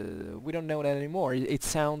be we don't know that anymore. It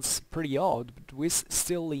sounds pretty odd, but we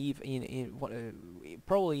still live in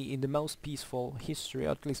probably in the most peaceful history,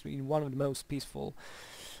 or at least in one of the most peaceful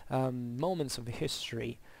moments of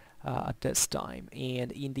history at this time.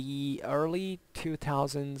 And in the early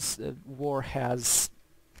 2000s, war has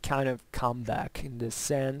kind of come back in this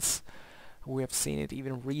sense. We have seen it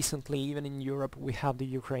even recently, even in Europe. We have the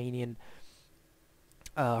Ukrainian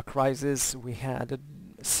crisis. We had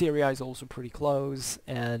Syria is also pretty close,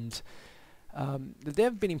 and there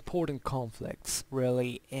have been important conflicts,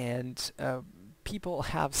 really, and people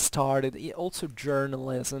have started, also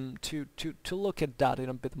journalism, to look at that in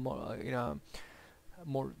a bit more,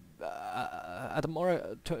 more at a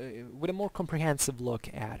more with a more comprehensive look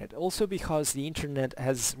at it. Also because the internet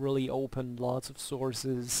has really opened lots of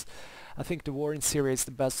sources. I think the war in Syria is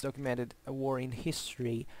the best documented war in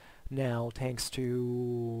history now, thanks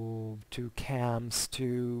to camps,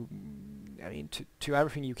 to I mean to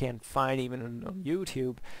everything you can find even on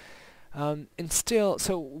YouTube. And still,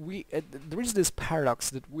 so there is this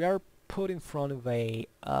paradox that we are put in front of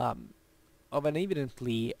of an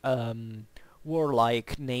evidently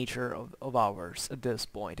warlike nature of ours at this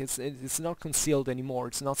point. It's not concealed anymore.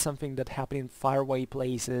 It's not something that happened in faraway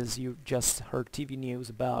places. You just heard TV news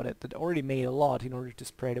about it that already made a lot in order to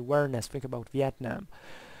spread awareness. Think about Vietnam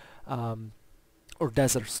or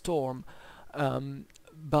Desert Storm.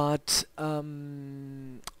 But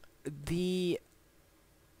the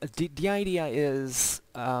idea is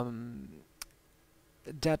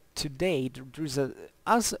that today there's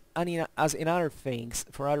as in other things,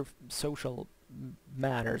 for other social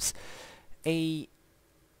matters, a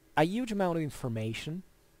huge amount of information,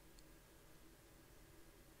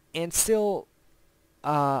 and still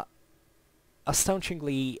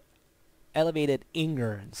astonishingly elevated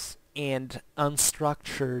ignorance and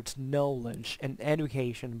unstructured knowledge and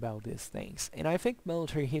education about these things. And I think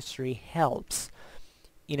military history helps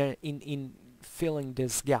in filling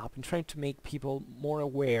this gap, in trying to make people more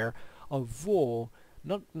aware of war,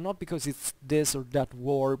 not because it's this or that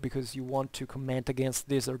war, because you want to comment against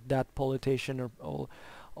this or that politician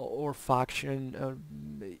or faction,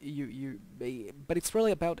 but it's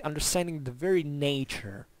really about understanding the very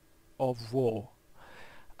nature of war.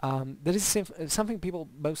 That is something people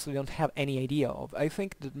mostly don't have any idea of. I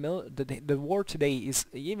think that the war today is,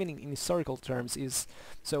 even in historical terms, is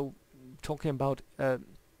so talking about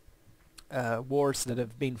wars that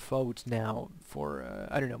have been fought now for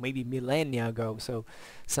I don't know, maybe millennia ago. So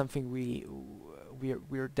something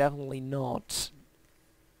we're definitely not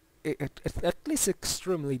at least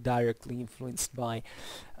extremely directly influenced by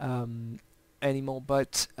anymore.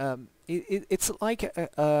 But it's like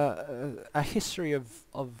a history of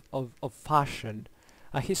fashion,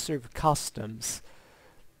 a history of customs.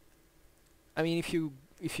 I mean, if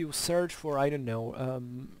you search for, I don't know,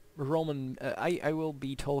 Roman, I will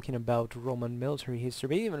be talking about Roman military history,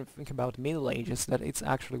 but even if you think about Middle Ages, that it's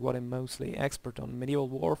actually what I'm mostly expert on, medieval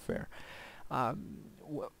warfare.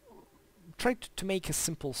 Try to make a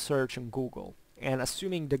simple search on Google, and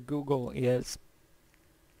assuming that Google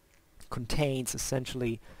contains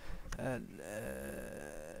essentially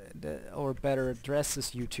or better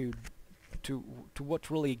addresses you to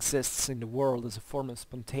what really exists in the world as a form of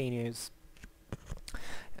spontaneous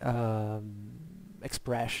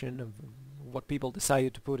expression of what people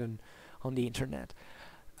decided to put on the internet.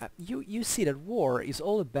 You see that war is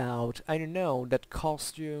all about, I don't know, that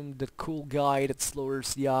costume, that cool guy that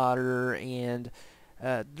slaughters the other, and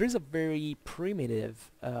there's a very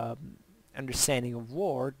primitive understanding of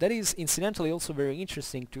war that is incidentally also very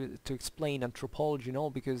interesting to explain anthropology and all,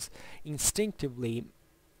 because instinctively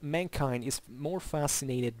mankind is more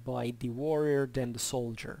fascinated by the warrior than the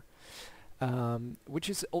soldier. Which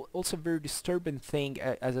is also a very disturbing thing,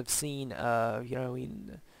 as I've seen,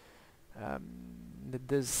 in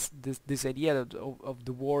this idea of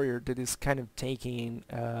the warrior that is kind of taking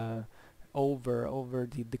over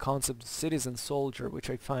the concept of citizen soldier, which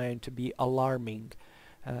I find to be alarming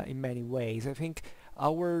in many ways. I think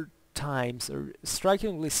our times are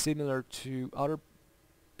strikingly similar to other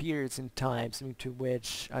periods in times into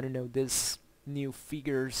which, I don't know, these new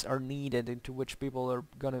figures are needed, into which people are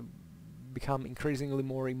gonna become increasingly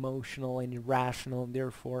more emotional and irrational, and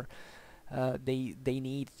therefore they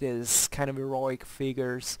need this kind of heroic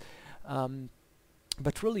figures.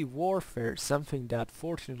 But really warfare is something that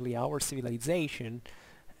fortunately our civilization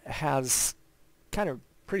has kind of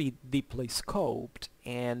pretty deeply scoped,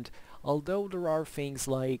 and although there are things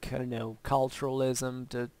like, I don't know,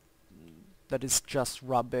 culturalism that is just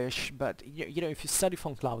rubbish, but you know, if you study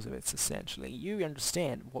von Clausewitz, essentially, you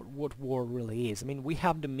understand what war really is. I mean, we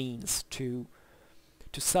have the means to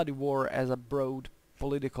study war as a broad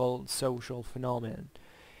political, social phenomenon,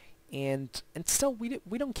 and still we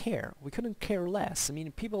don't care. We couldn't care less. I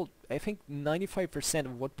mean, people, I think 95%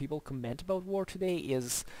 of what people comment about war today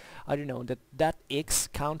is, I don't know, that X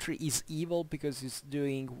country is evil because it's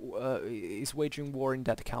is waging war in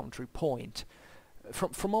that country. Point.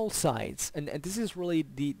 From all sides, and this is really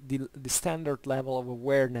the standard level of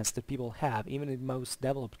awareness that people have, even in most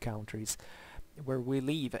developed countries where we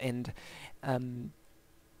live, and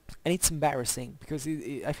it's embarrassing, because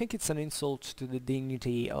I think it's an insult to the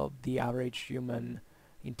dignity of the average human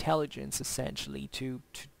intelligence, essentially, to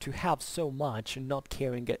have so much and not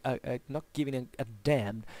caring, not giving a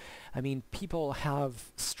damn. I mean, people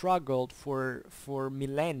have struggled for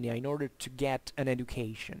millennia in order to get an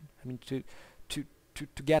education. I mean, to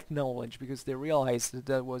get knowledge, because they realized that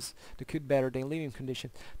they could better their living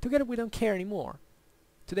conditions. Together we don't care anymore.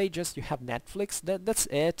 Today just you have Netflix, that's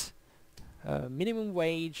it. Minimum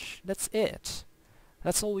wage, that's it.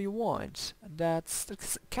 That's all you want. That's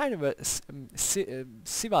kind of a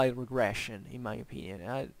civil regression, in my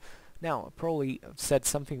opinion. Now, I probably said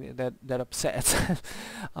something that upsets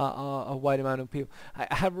a wide amount of people. I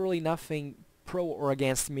have really nothing pro or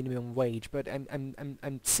against minimum wage, but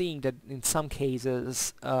I'm seeing that in some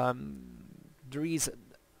cases there is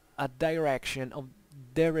a direction of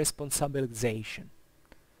deresponsabilization.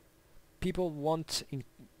 People want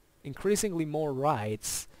increasingly more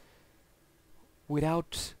rights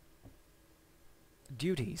without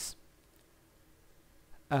duties.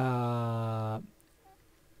 That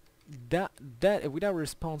without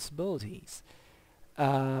responsibilities.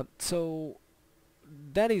 So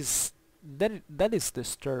that is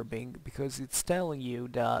disturbing, because it's telling you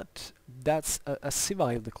that that's a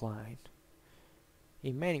civil decline.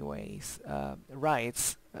 in many ways,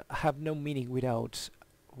 rights have no meaning without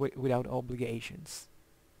obligations.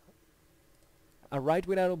 A right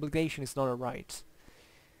without obligation is not a right.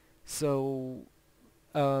 So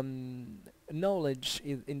knowledge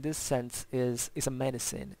in this sense is a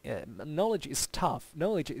medicine. Knowledge is tough.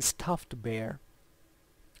 Knowledge is tough to bear.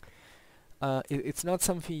 It's not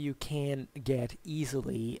something you can get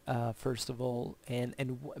easily, first of all,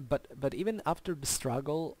 but even after the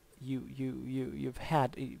struggle you've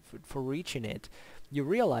had for reaching it, you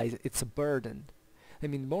realize it's a burden. I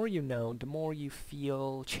mean, the more you know, the more you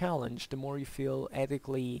feel challenged, the more you feel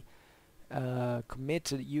ethically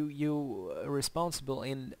committed, you responsible,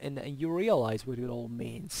 and you realize what it all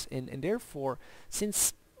means, and therefore,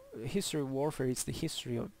 since history of warfare is the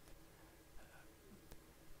history of,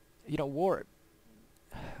 war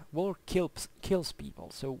kills people.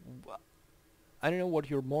 So I don't know what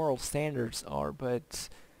your moral standards are, but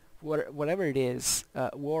whatever it is,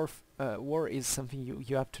 war is something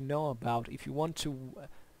you have to know about if you want to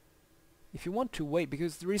wait,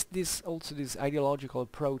 because there is this ideological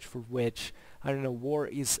approach for which, I don't know, war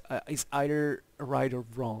is either right or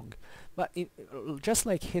wrong. But just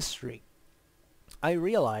like history, I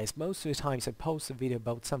realize most of the times I post a video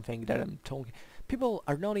about something that I'm talking, people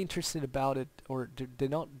are not interested about it, or they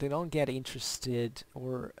don't get interested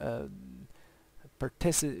or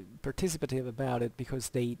participative about it, because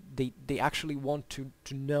they actually want to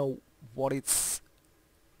know what it's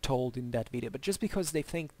told in that video, but just because they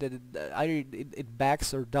think that either it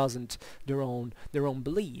backs or doesn't their own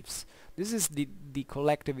beliefs. This is the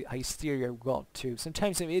collective hysteria we got to.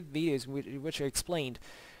 Sometimes I made videos in which I explained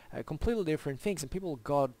completely different things, and people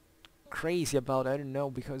got crazy about, I don't know,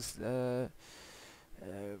 because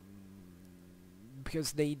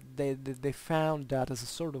they found that as a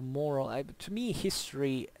sort of moral. To me,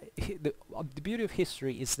 history, the beauty of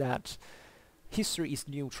history is that history is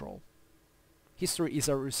neutral. History is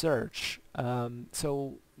a research.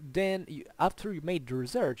 So then, after you made the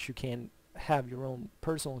research, you can have your own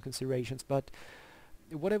personal considerations. But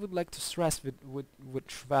what I would like to stress with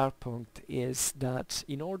Schwerpunkt is that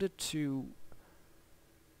in order to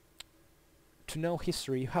know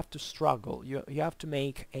history, you have to struggle. You have to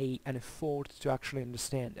make an effort to actually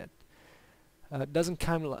understand it. It doesn't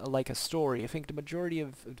come like a story. I think the majority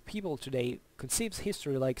of people today conceives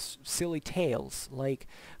history like silly tales. Like,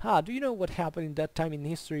 do you know what happened in that time in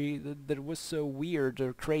history that was so weird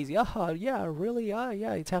or crazy? Yeah, really? Yeah,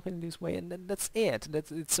 it's happening this way, and then that's it.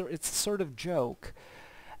 It's a sort of joke.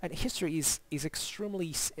 And history is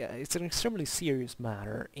extremely it's an extremely serious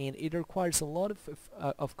matter, and it requires a lot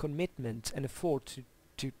of commitment and effort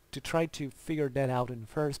to try to figure that out in the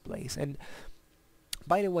first place. And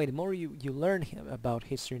by the way, the more you learn about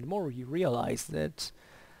history, the more you realize that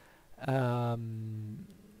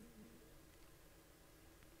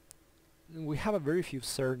we have a very few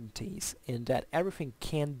certainties, and that everything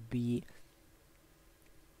can be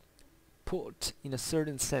put in a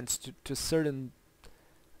certain sense to a certain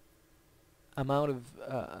amount of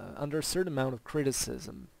under a certain amount of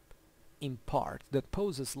criticism, in part, that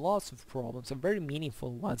poses lots of problems, and very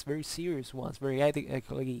meaningful ones, very serious ones, very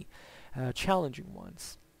ethically challenging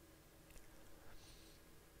ones.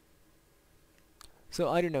 So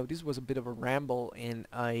I don't know, this was a bit of a ramble, and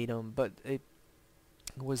but it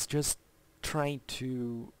was just trying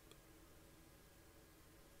to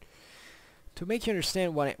make you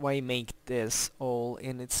understand why I make this all,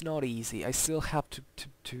 and it's not easy. I still have to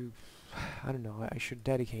I don't know, I should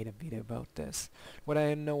dedicate a video about this. When I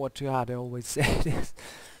don't know what to add, I always say this,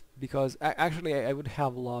 because actually I would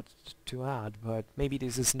have a lot to add, but maybe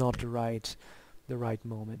this is not the right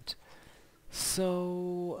moment.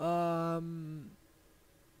 So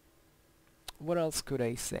what else could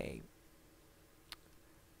I say?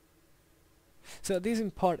 So this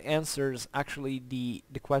in part answers actually the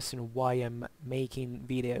question of why I'm making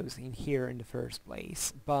videos in here in the first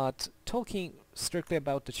place. But talking strictly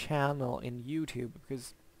about the channel in YouTube,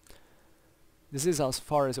 because this is as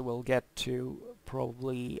far as I will get to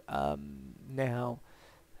probably now,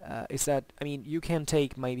 is that, I mean, you can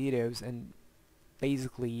take my videos and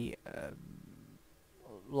basically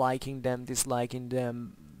liking them, disliking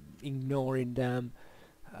them, ignoring them,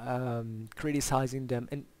 criticizing them,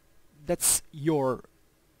 and that's your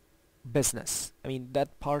business. I mean,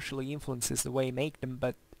 that partially influences the way I make them,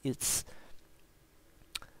 but it's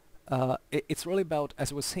really about,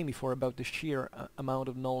 as I was saying before, about the sheer amount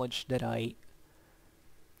of knowledge that I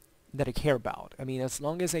care about. I mean, as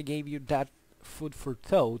long as I gave you that food for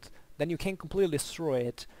thought, then you can completely destroy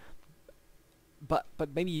it. But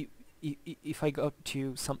maybe if I got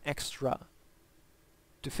you some extra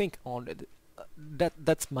to think on it,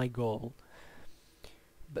 that's my goal.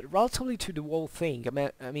 But relatively to the whole thing,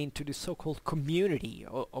 I mean to the so-called community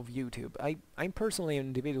of YouTube, I'm personally an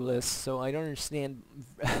individualist, so I don't understand.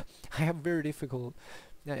 I have very difficult.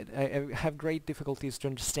 I have great difficulties to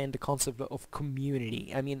understand the concept of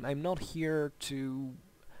community. I mean, I'm not here to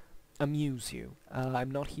amuse you.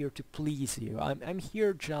 I'm not here to please you. I'm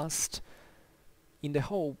here just in the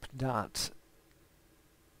hope that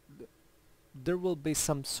there will be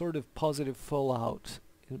some sort of positive fallout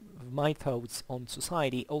of my thoughts on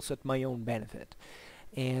society, also at my own benefit.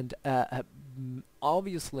 And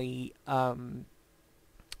obviously, I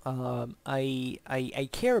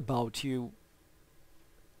care about you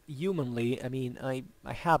humanly. I mean, I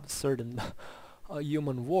have a certain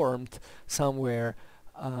human warmth somewhere,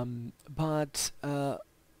 but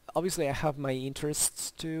obviously I have my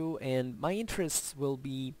interests too, and my interests will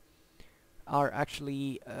be are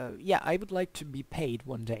actually yeah, I would like to be paid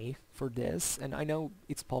one day for this, and I know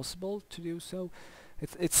it's possible to do so.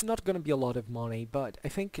 It's not going to be a lot of money, but I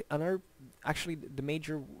think another actually the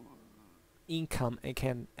major income I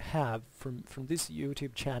can have from this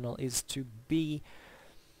YouTube channel is to be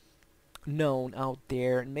known out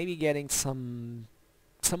there and maybe getting some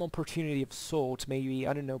opportunity of sort, maybe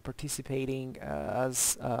I don't know, participating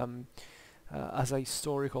as a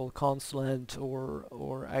historical consultant,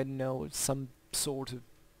 or I don't know, some sort of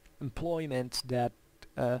employment that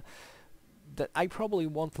that I probably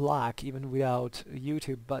won't lack even without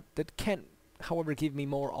YouTube, but that can, however, give me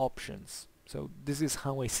more options. So this is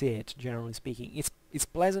how I see it, generally speaking. It's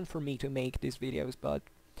pleasant for me to make these videos, but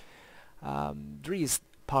there is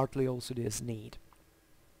partly also this need.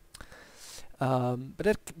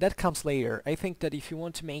 But that comes later. I think that if you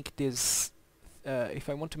want to make this, if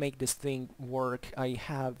I want to make this thing work, I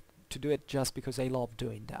have to do it just because I love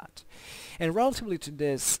doing that. And relatively to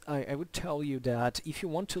this, I would tell you that if you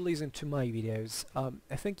want to listen to my videos,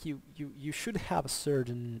 I think you should have a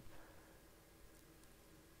certain,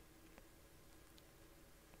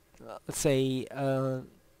 let's say, the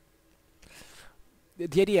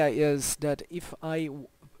idea is that if I'll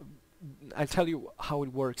tell you how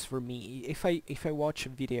it works for me. If I watch a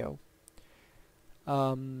video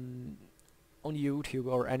on YouTube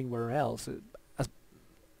or anywhere else,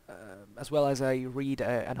 as well as I read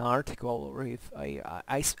an article, or if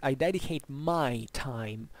I dedicate my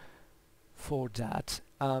time for that,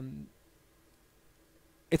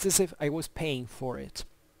 it's as if I was paying for it,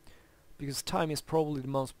 because time is probably the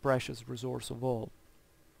most precious resource of all.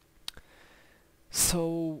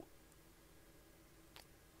 So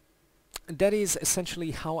that is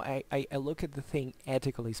essentially how I look at the thing,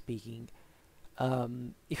 ethically speaking.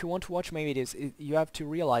 If you want to watch my videos, you have to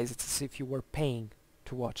realize it's as if you were paying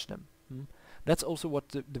to watch them. That's also what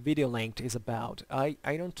the video length is about. I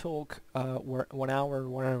don't talk 1 hour,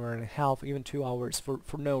 1 hour and a half, even 2 hours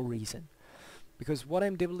for no reason. Because what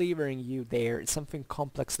I'm delivering you there is something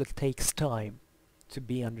complex that takes time to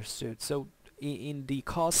be understood. So in the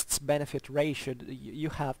costs-benefit ratio, you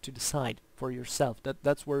have to decide for yourself.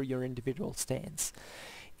 That's where your individual stands,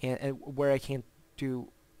 and where I can't do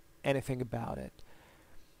anything about it.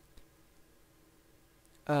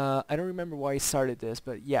 I don't remember why I started this,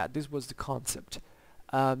 but yeah, this was the concept.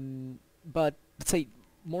 But let's say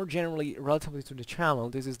more generally, relatively to the channel,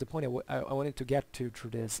 this is the point I wanted to get to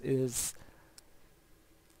through this, is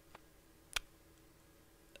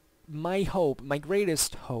my hope, my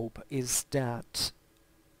greatest hope, is that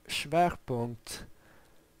Schwerpunkt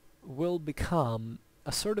will become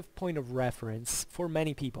a sort of point of reference for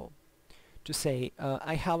many people. To say,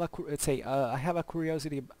 I have a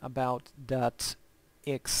curiosity about that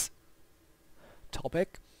X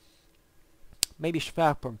topic. Maybe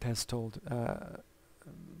Schwerpunkt has told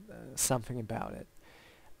something about it.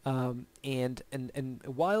 And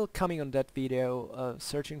while coming on that video,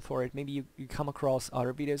 searching for it, maybe you come across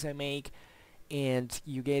other videos I make, and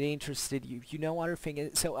you get interested, you know other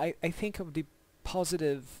things. So I think of the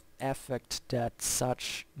positive effect that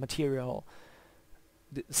such material,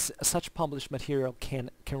 such published material can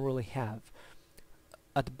really have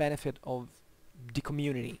at the benefit of the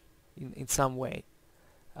community in some way.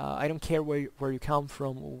 I don't care where you come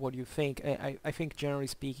from or what you think. I think generally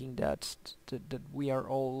speaking that we are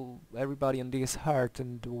all, everybody on this earth,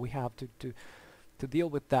 and we have to deal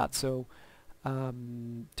with that. So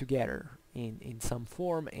together in some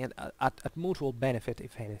form, and at mutual benefit,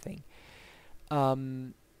 if anything.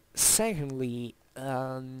 Secondly,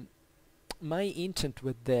 my intent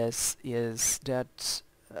with this is that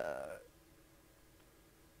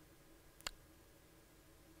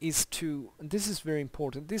this is very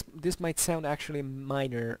important. This might sound actually a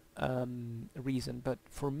minor reason, but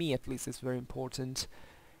for me at least it's very important,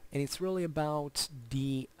 and it's really about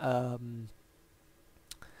the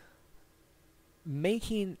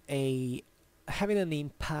making a having an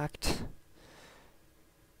impact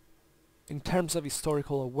in terms of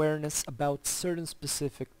historical awareness about certain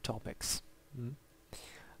specific topics. Mm.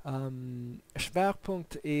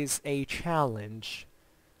 Schwerpunkt is a challenge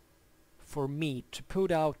for me to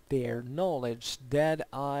put out there knowledge that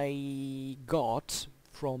I got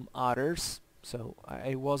from others. So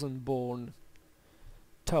I wasn't born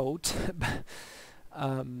taught.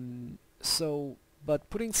 So, but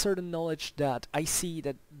putting certain knowledge that I see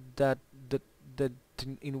that that that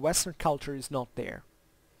in Western culture is not there,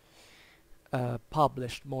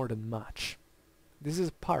 published more than much. This is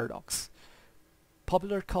a paradox.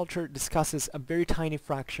 Popular culture discusses a very tiny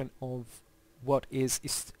fraction of what is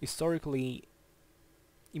historically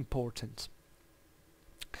important.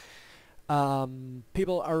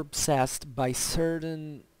 People are obsessed by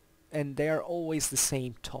certain, and they are always the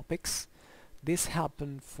same topics. This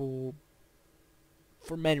happened for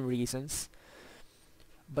many reasons,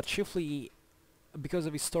 but chiefly because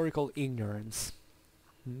of historical ignorance.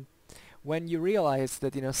 Mm. When you realize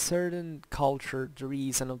that in a certain culture there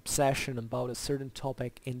is an obsession about a certain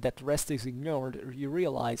topic and that the rest is ignored, you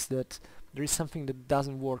realize that there is something that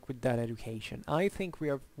doesn't work with that education. I think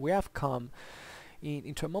we have come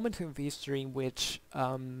into a moment of history in which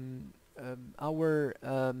our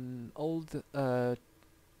old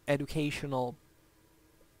educational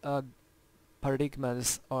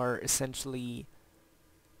paradigmas are essentially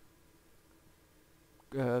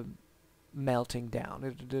uh, melting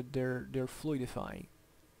down. They're fluidifying.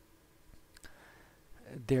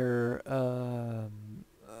 They're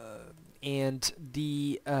and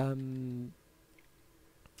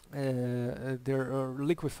they're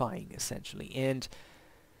liquefying essentially, and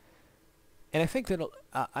I think that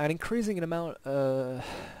an increasing amount, an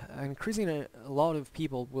increasing a lot of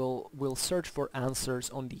people will search for answers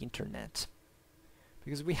on the internet,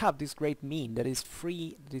 because we have this great mean that is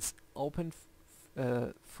free, that is open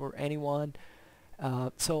for anyone.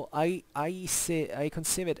 So I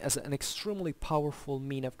conceive it as an extremely powerful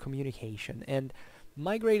mean of communication, and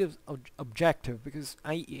my great objective, because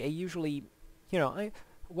I usually,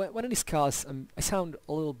 when I discuss, I sound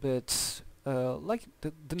a little bit like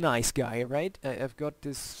the nice guy, right? I've got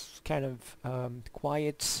this kind of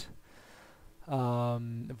quiet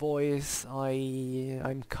voice.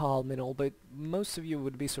 I'm calm and all, but most of you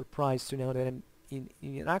would be surprised to know that in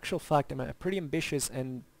actual fact I'm a pretty ambitious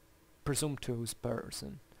and presumptuous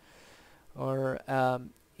person. Or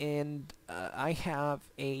and I have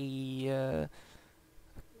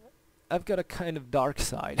I've got a kind of dark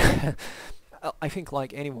side. I think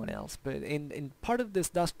like anyone else, but in part of this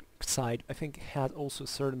dark side, I think has also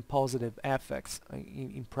certain positive effects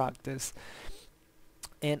in practice.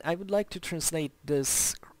 And I would like to translate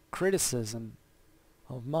this criticism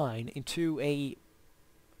of mine into a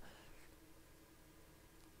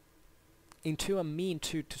mean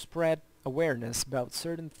to spread awareness about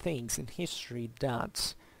certain things in history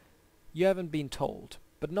that you haven't been told,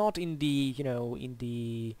 but not in the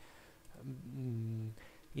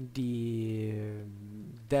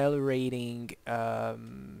delirating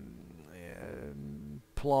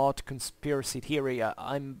plot conspiracy theory.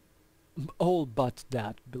 I'm all but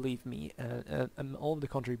that, believe me. I'm all the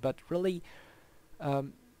contrary, but really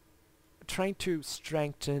trying to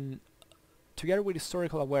strengthen, together with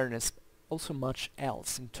historical awareness, also much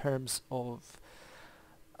else in terms of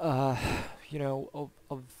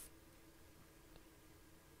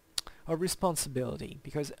of responsibility,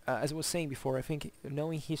 because as I was saying before, I think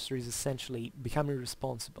knowing history is essentially becoming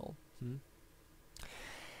responsible.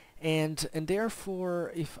 And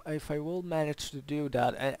therefore, if I will manage to do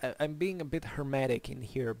that, I'm being a bit hermetic in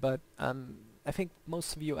here, but I think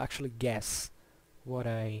most of you actually guess what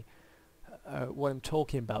I'm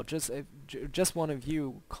talking about. Just one of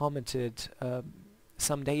you commented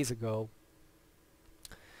some days ago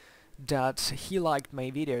that he liked my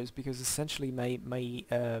videos because essentially my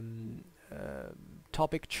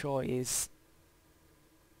topic choice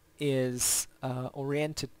is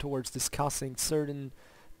oriented towards discussing certain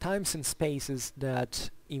times and spaces that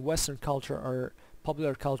in Western culture or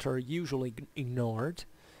popular culture are usually ignored.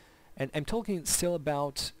 And I'm talking still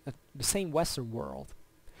about the same Western world.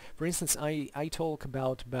 For instance, I talk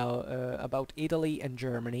about Italy and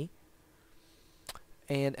Germany,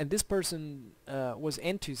 and this person was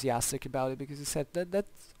enthusiastic about it because he said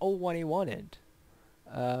that's all what he wanted.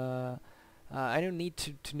 I don't need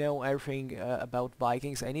to know everything about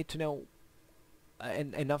Vikings. I need to know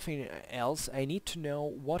and nothing else. I need to know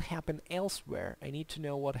what happened elsewhere. I need to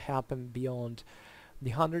know what happened beyond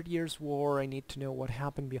the 100 Years' War. I need to know what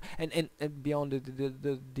happened beyond and beyond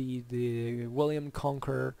the William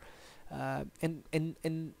Conqueror,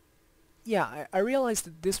 and yeah, I realize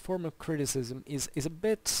that this form of criticism is a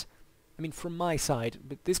bit, I mean, from my side,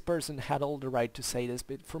 but this person had all the right to say this,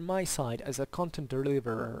 but from my side, as a content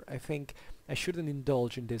deliverer, I think I shouldn't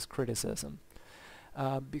indulge in this criticism.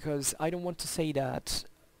 Because I don't want to say that,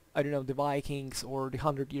 I don't know, the Vikings or the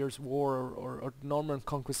Hundred Years' War or the Norman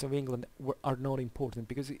conquest of England are not important,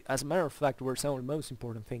 because as a matter of fact were some of the most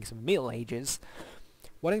important things of the Middle Ages.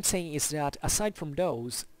 What I'm saying is that aside from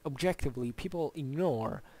those, objectively, people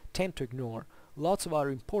tend to ignore lots of other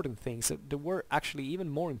important things that were actually even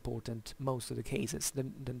more important most of the cases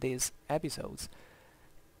than these episodes.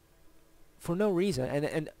 For no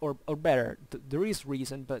reason, or better, there is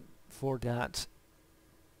reason, but for that,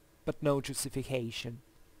 but no justification.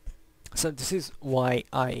 So this is why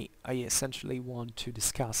I essentially want to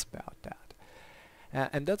discuss about that.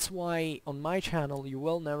 And that's why on my channel you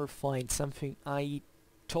will never find something I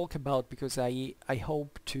talk about because I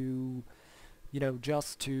hope to, you know,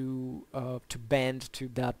 just to bend to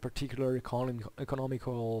that particular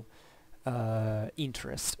economical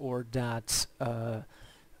interest or that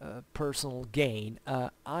personal gain.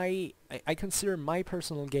 I consider my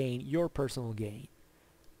personal gain your personal gain,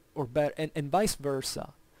 or better, and vice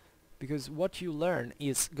versa, because what you learn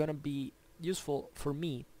is gonna be useful for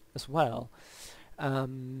me as well.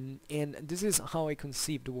 And this is how I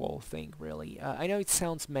conceive the whole thing, really. I know it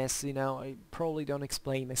sounds messy now, I probably don't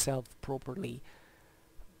explain myself properly,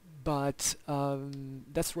 but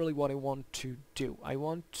that's really what I want to do. I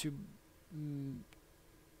want to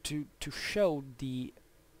to show the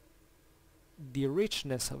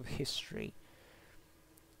richness of history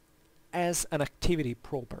as an activity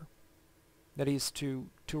proper. That is to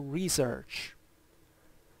research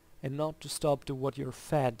and not to stop to what you're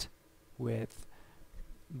fed with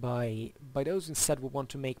by those instead who want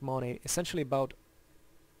to make money essentially about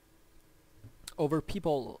over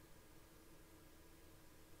people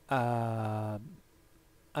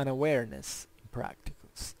unawareness in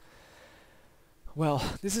practicals. Well,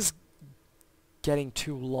 this is getting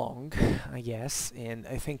too long, I guess, and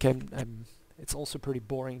I think it's also pretty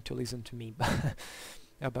boring to listen to me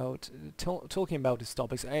about talking about these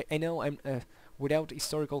topics. I know I'm without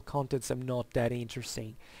historical context I'm not that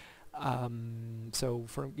interesting, so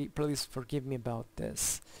please forgive me about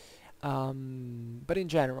this. But in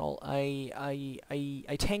general, I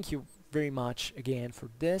thank you very much again for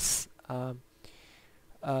this. I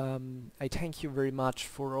thank you very much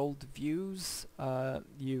for all the views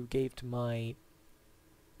you gave to my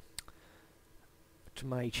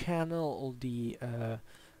channel, all the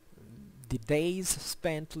days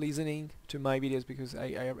spent listening to my videos, because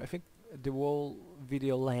I think the whole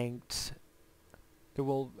video length, the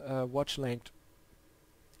whole watch length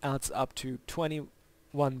adds up to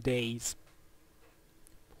 21 days.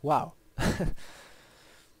 Wow.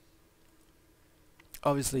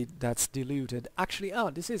 Obviously that's diluted. Actually,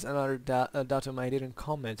 this is another datum I didn't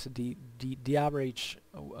comment. The average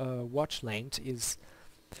watch length is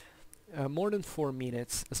more than 4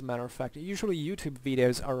 minutes, as a matter of fact. Usually YouTube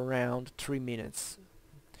videos are around 3 minutes.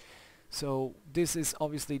 So this is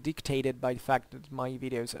obviously dictated by the fact that my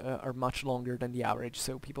videos are much longer than the average,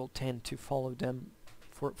 so people tend to follow them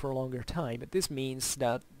for a longer time. But this means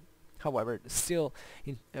that, however, still,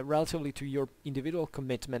 relatively to your individual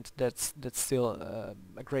commitment, that's still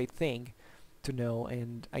a great thing to know,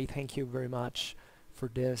 and I thank you very much for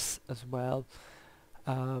this as well.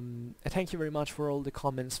 I thank you very much for all the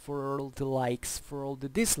comments, for all the likes, for all the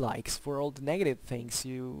dislikes, for all the negative things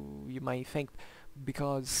you might think,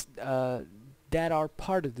 because that are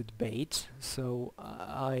part of the debate. So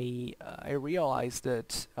I realize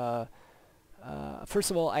that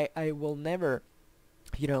first of all, I will never,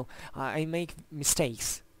 you know, I make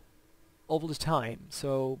mistakes all the time.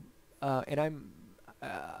 So and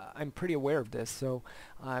I'm pretty aware of this. So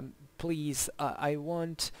please, I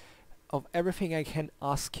want of everything I can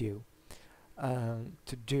ask you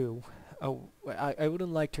to do. I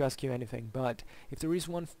wouldn't like to ask you anything, but if there is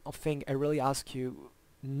one thing I really ask you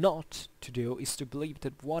not to do, is to believe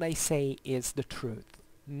that what I say is the truth.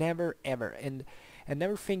 Never ever, and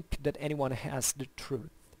never think that anyone has the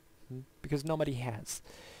truth, because nobody has.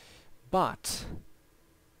 But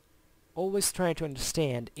always try to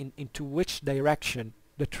understand into which direction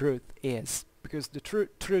the truth is, because the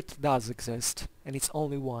truth does exist, and it's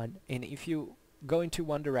only one. And if you go into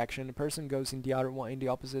one direction, a person goes in the other one, in the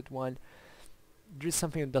opposite one, there's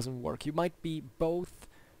something that doesn't work. You might be both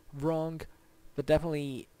wrong, but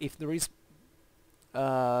definitely if there is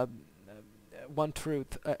one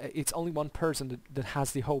truth, it's only one person that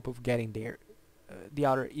has the hope of getting there. The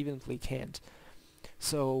other evidently can't.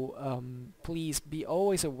 So please be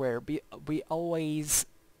always aware, be always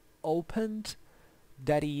opened,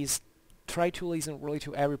 that is, try to listen really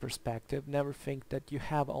to every perspective. Never think that you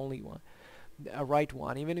have only one, a right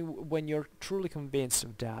one, even when you're truly convinced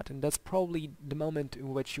of that. And that's probably the moment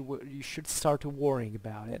in which you should start worrying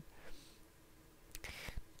about it,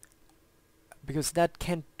 because that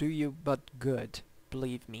can't do you but good,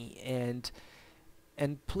 believe me.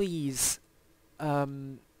 And please,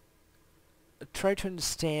 try to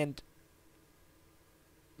understand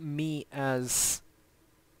me as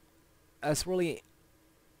really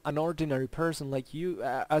an ordinary person like you,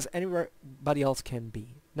 as anybody else can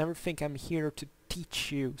be. Never think I'm here to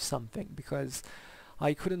teach you something, because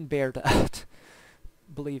I couldn't bear that.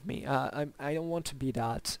 Believe me, I don't want to be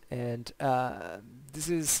that. And this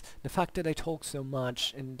is the fact that I talk so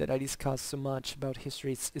much and that I discuss so much about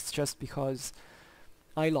history. It's just because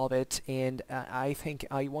I love it, and I think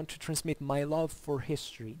I want to transmit my love for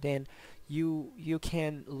history. Then you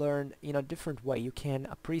can learn in a different way. You can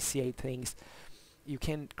appreciate things. You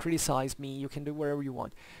can criticize me. You can do whatever you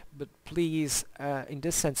want. But please, in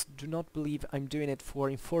this sense, do not believe I'm doing it for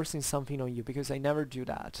enforcing something on you, because I never do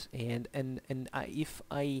that. And if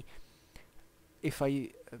I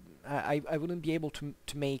wouldn't be able to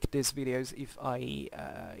make these videos if I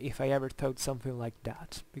ever thought something like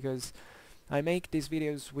that, because I make these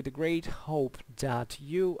videos with the great hope that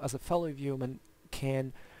you, as a fellow human,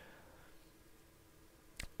 can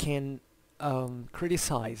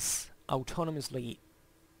criticize autonomously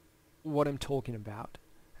what I'm talking about,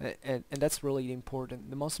 and that's really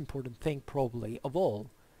the most important thing probably of all.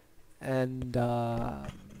 And I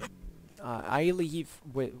live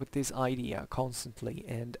with this idea constantly,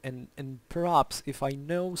 and perhaps if I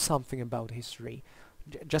know something about history,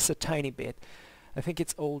 just a tiny bit, I think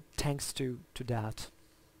it's all thanks to that,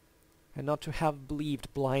 and not to have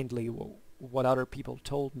believed blindly what other people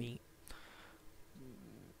told me.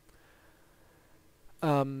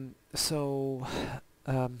 So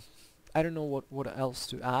I don't know what else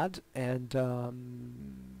to add, and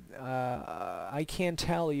I can't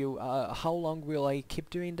tell you how long will I keep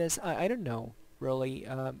doing this. I don't know really.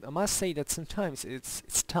 I must say that sometimes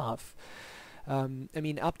it's tough. I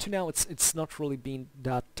mean, up to now it's not really been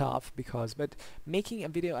that tough, but making a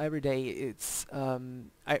video every day,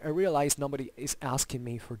 I realize nobody is asking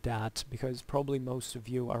me for that, because probably most of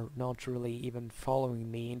you are not really even following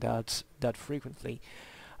me that frequently,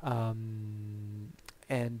 and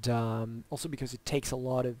also because it takes a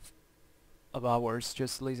lot of hours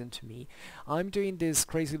just to listen to me. I'm doing this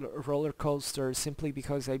crazy roller coaster simply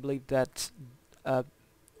because I believe that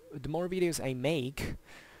the more videos I make,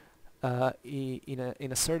 in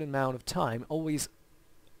a certain amount of time, always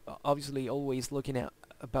obviously always looking at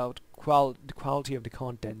about the quality of the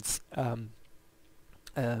contents,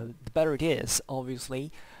 the better it is.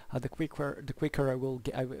 Obviously, the quicker I will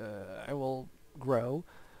grow.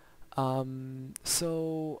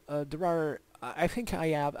 So there are. I think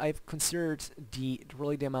I've considered the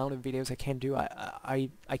amount of videos I can do. I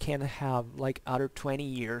can have like other 20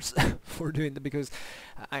 years for doing that, because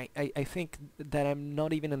I think that I'm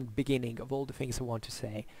not even in the beginning of all the things I want to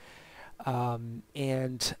say. So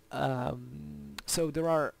there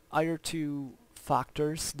are either two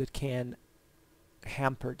factors that can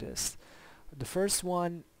hamper this. The first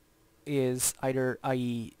one is either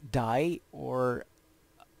I die, or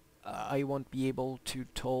I won't be able to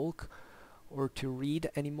talk or to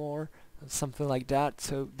read anymore, something like that.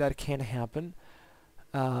 So that can happen,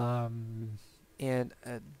 and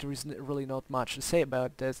there is really not much to say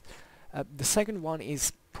about this. The second one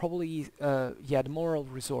is probably the moral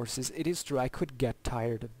resources. It is true, I could get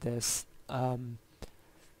tired of this, and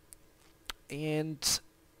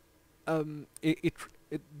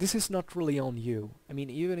this is not really on you. I mean,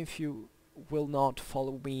 even if you will not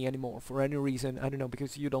follow me anymore for any reason, I don't know,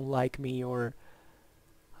 because you don't like me, or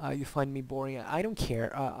you find me boring, I don't care.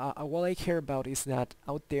 What I care about is that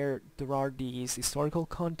out there are these historical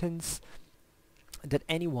contents that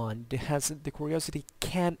anyone that has the curiosity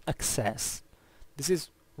can access. This is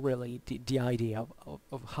really the idea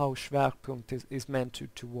of how Schwerpunkt is meant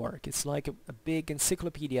to work. It's like a big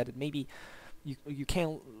encyclopedia that maybe you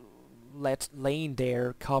can't let laying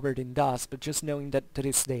there covered in dust, but just knowing that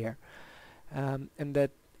it's there, and that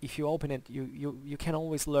if you open it, you can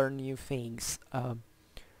always learn new things.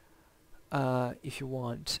 If you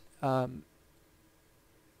want.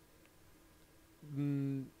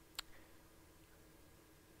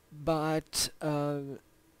 But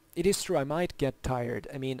it is true, I might get tired.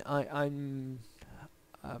 I mean, I'm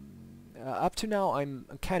up to now I'm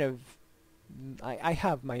kind of I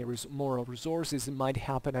have my moral resources. It might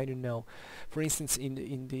happen, I don't know. For instance,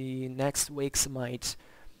 in the next weeks, I might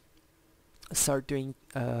start doing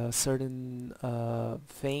certain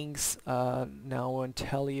things now and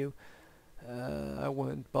tell you. I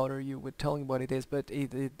won't bother you with telling what it is, but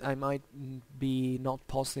I might be not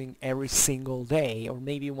posting every single day, or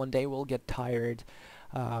maybe one day we'll get tired,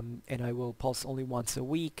 and I will post only once a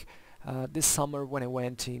week. This summer, when I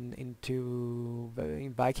went in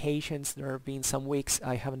vacations, there have been some weeks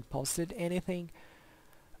I haven't posted anything.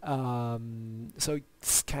 So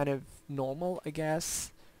it's kind of normal, I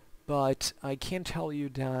guess. But I can tell you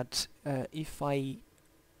that if I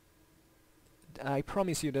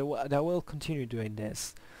promise you that, that I will continue doing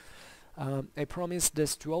this. I promise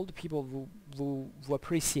this to all the people who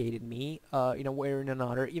appreciated me in a way or in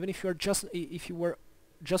another. Even if if you were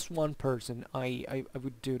just one person, I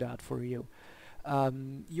would do that for you.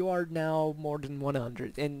 You are now more than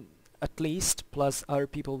 100, and at least plus other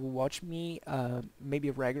people who watch me maybe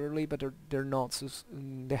regularly, but they're not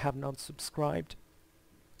they have not subscribed.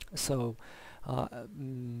 So uh,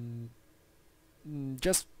 mm,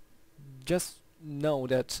 just know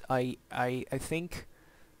that I think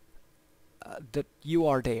that you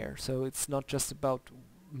are there. So it's not just about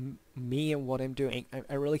me and what I'm doing.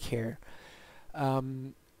 I really care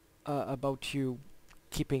about you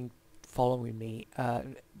keeping following me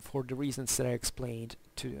for the reasons that I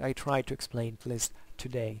tried to explain at least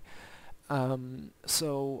today.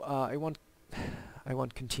 So I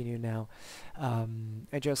won't continue now.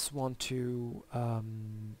 I just want to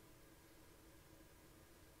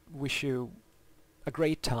wish you a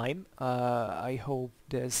great time. I hope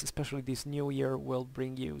this, especially this new year, will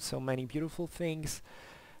bring you so many beautiful things.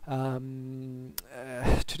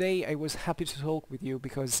 Today I was happy to talk with you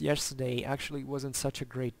because yesterday actually wasn't such a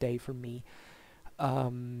great day for me.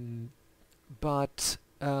 But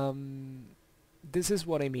this is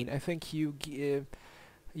what I mean. I think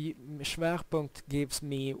Schwerpunkt gives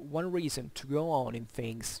me one reason to go on in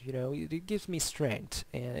things. You know, it gives me strength,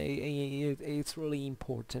 and it's really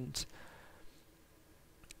important.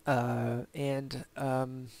 And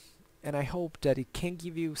I hope that it can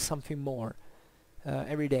give you something more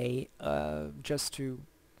every day, just to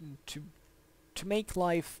to make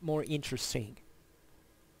life more interesting.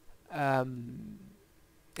 Um,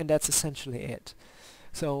 and that's essentially it.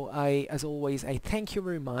 So as always, I thank you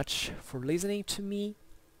very much for listening to me.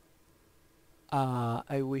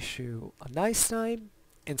 I wish you a nice time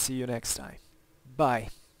and see you next time. Bye.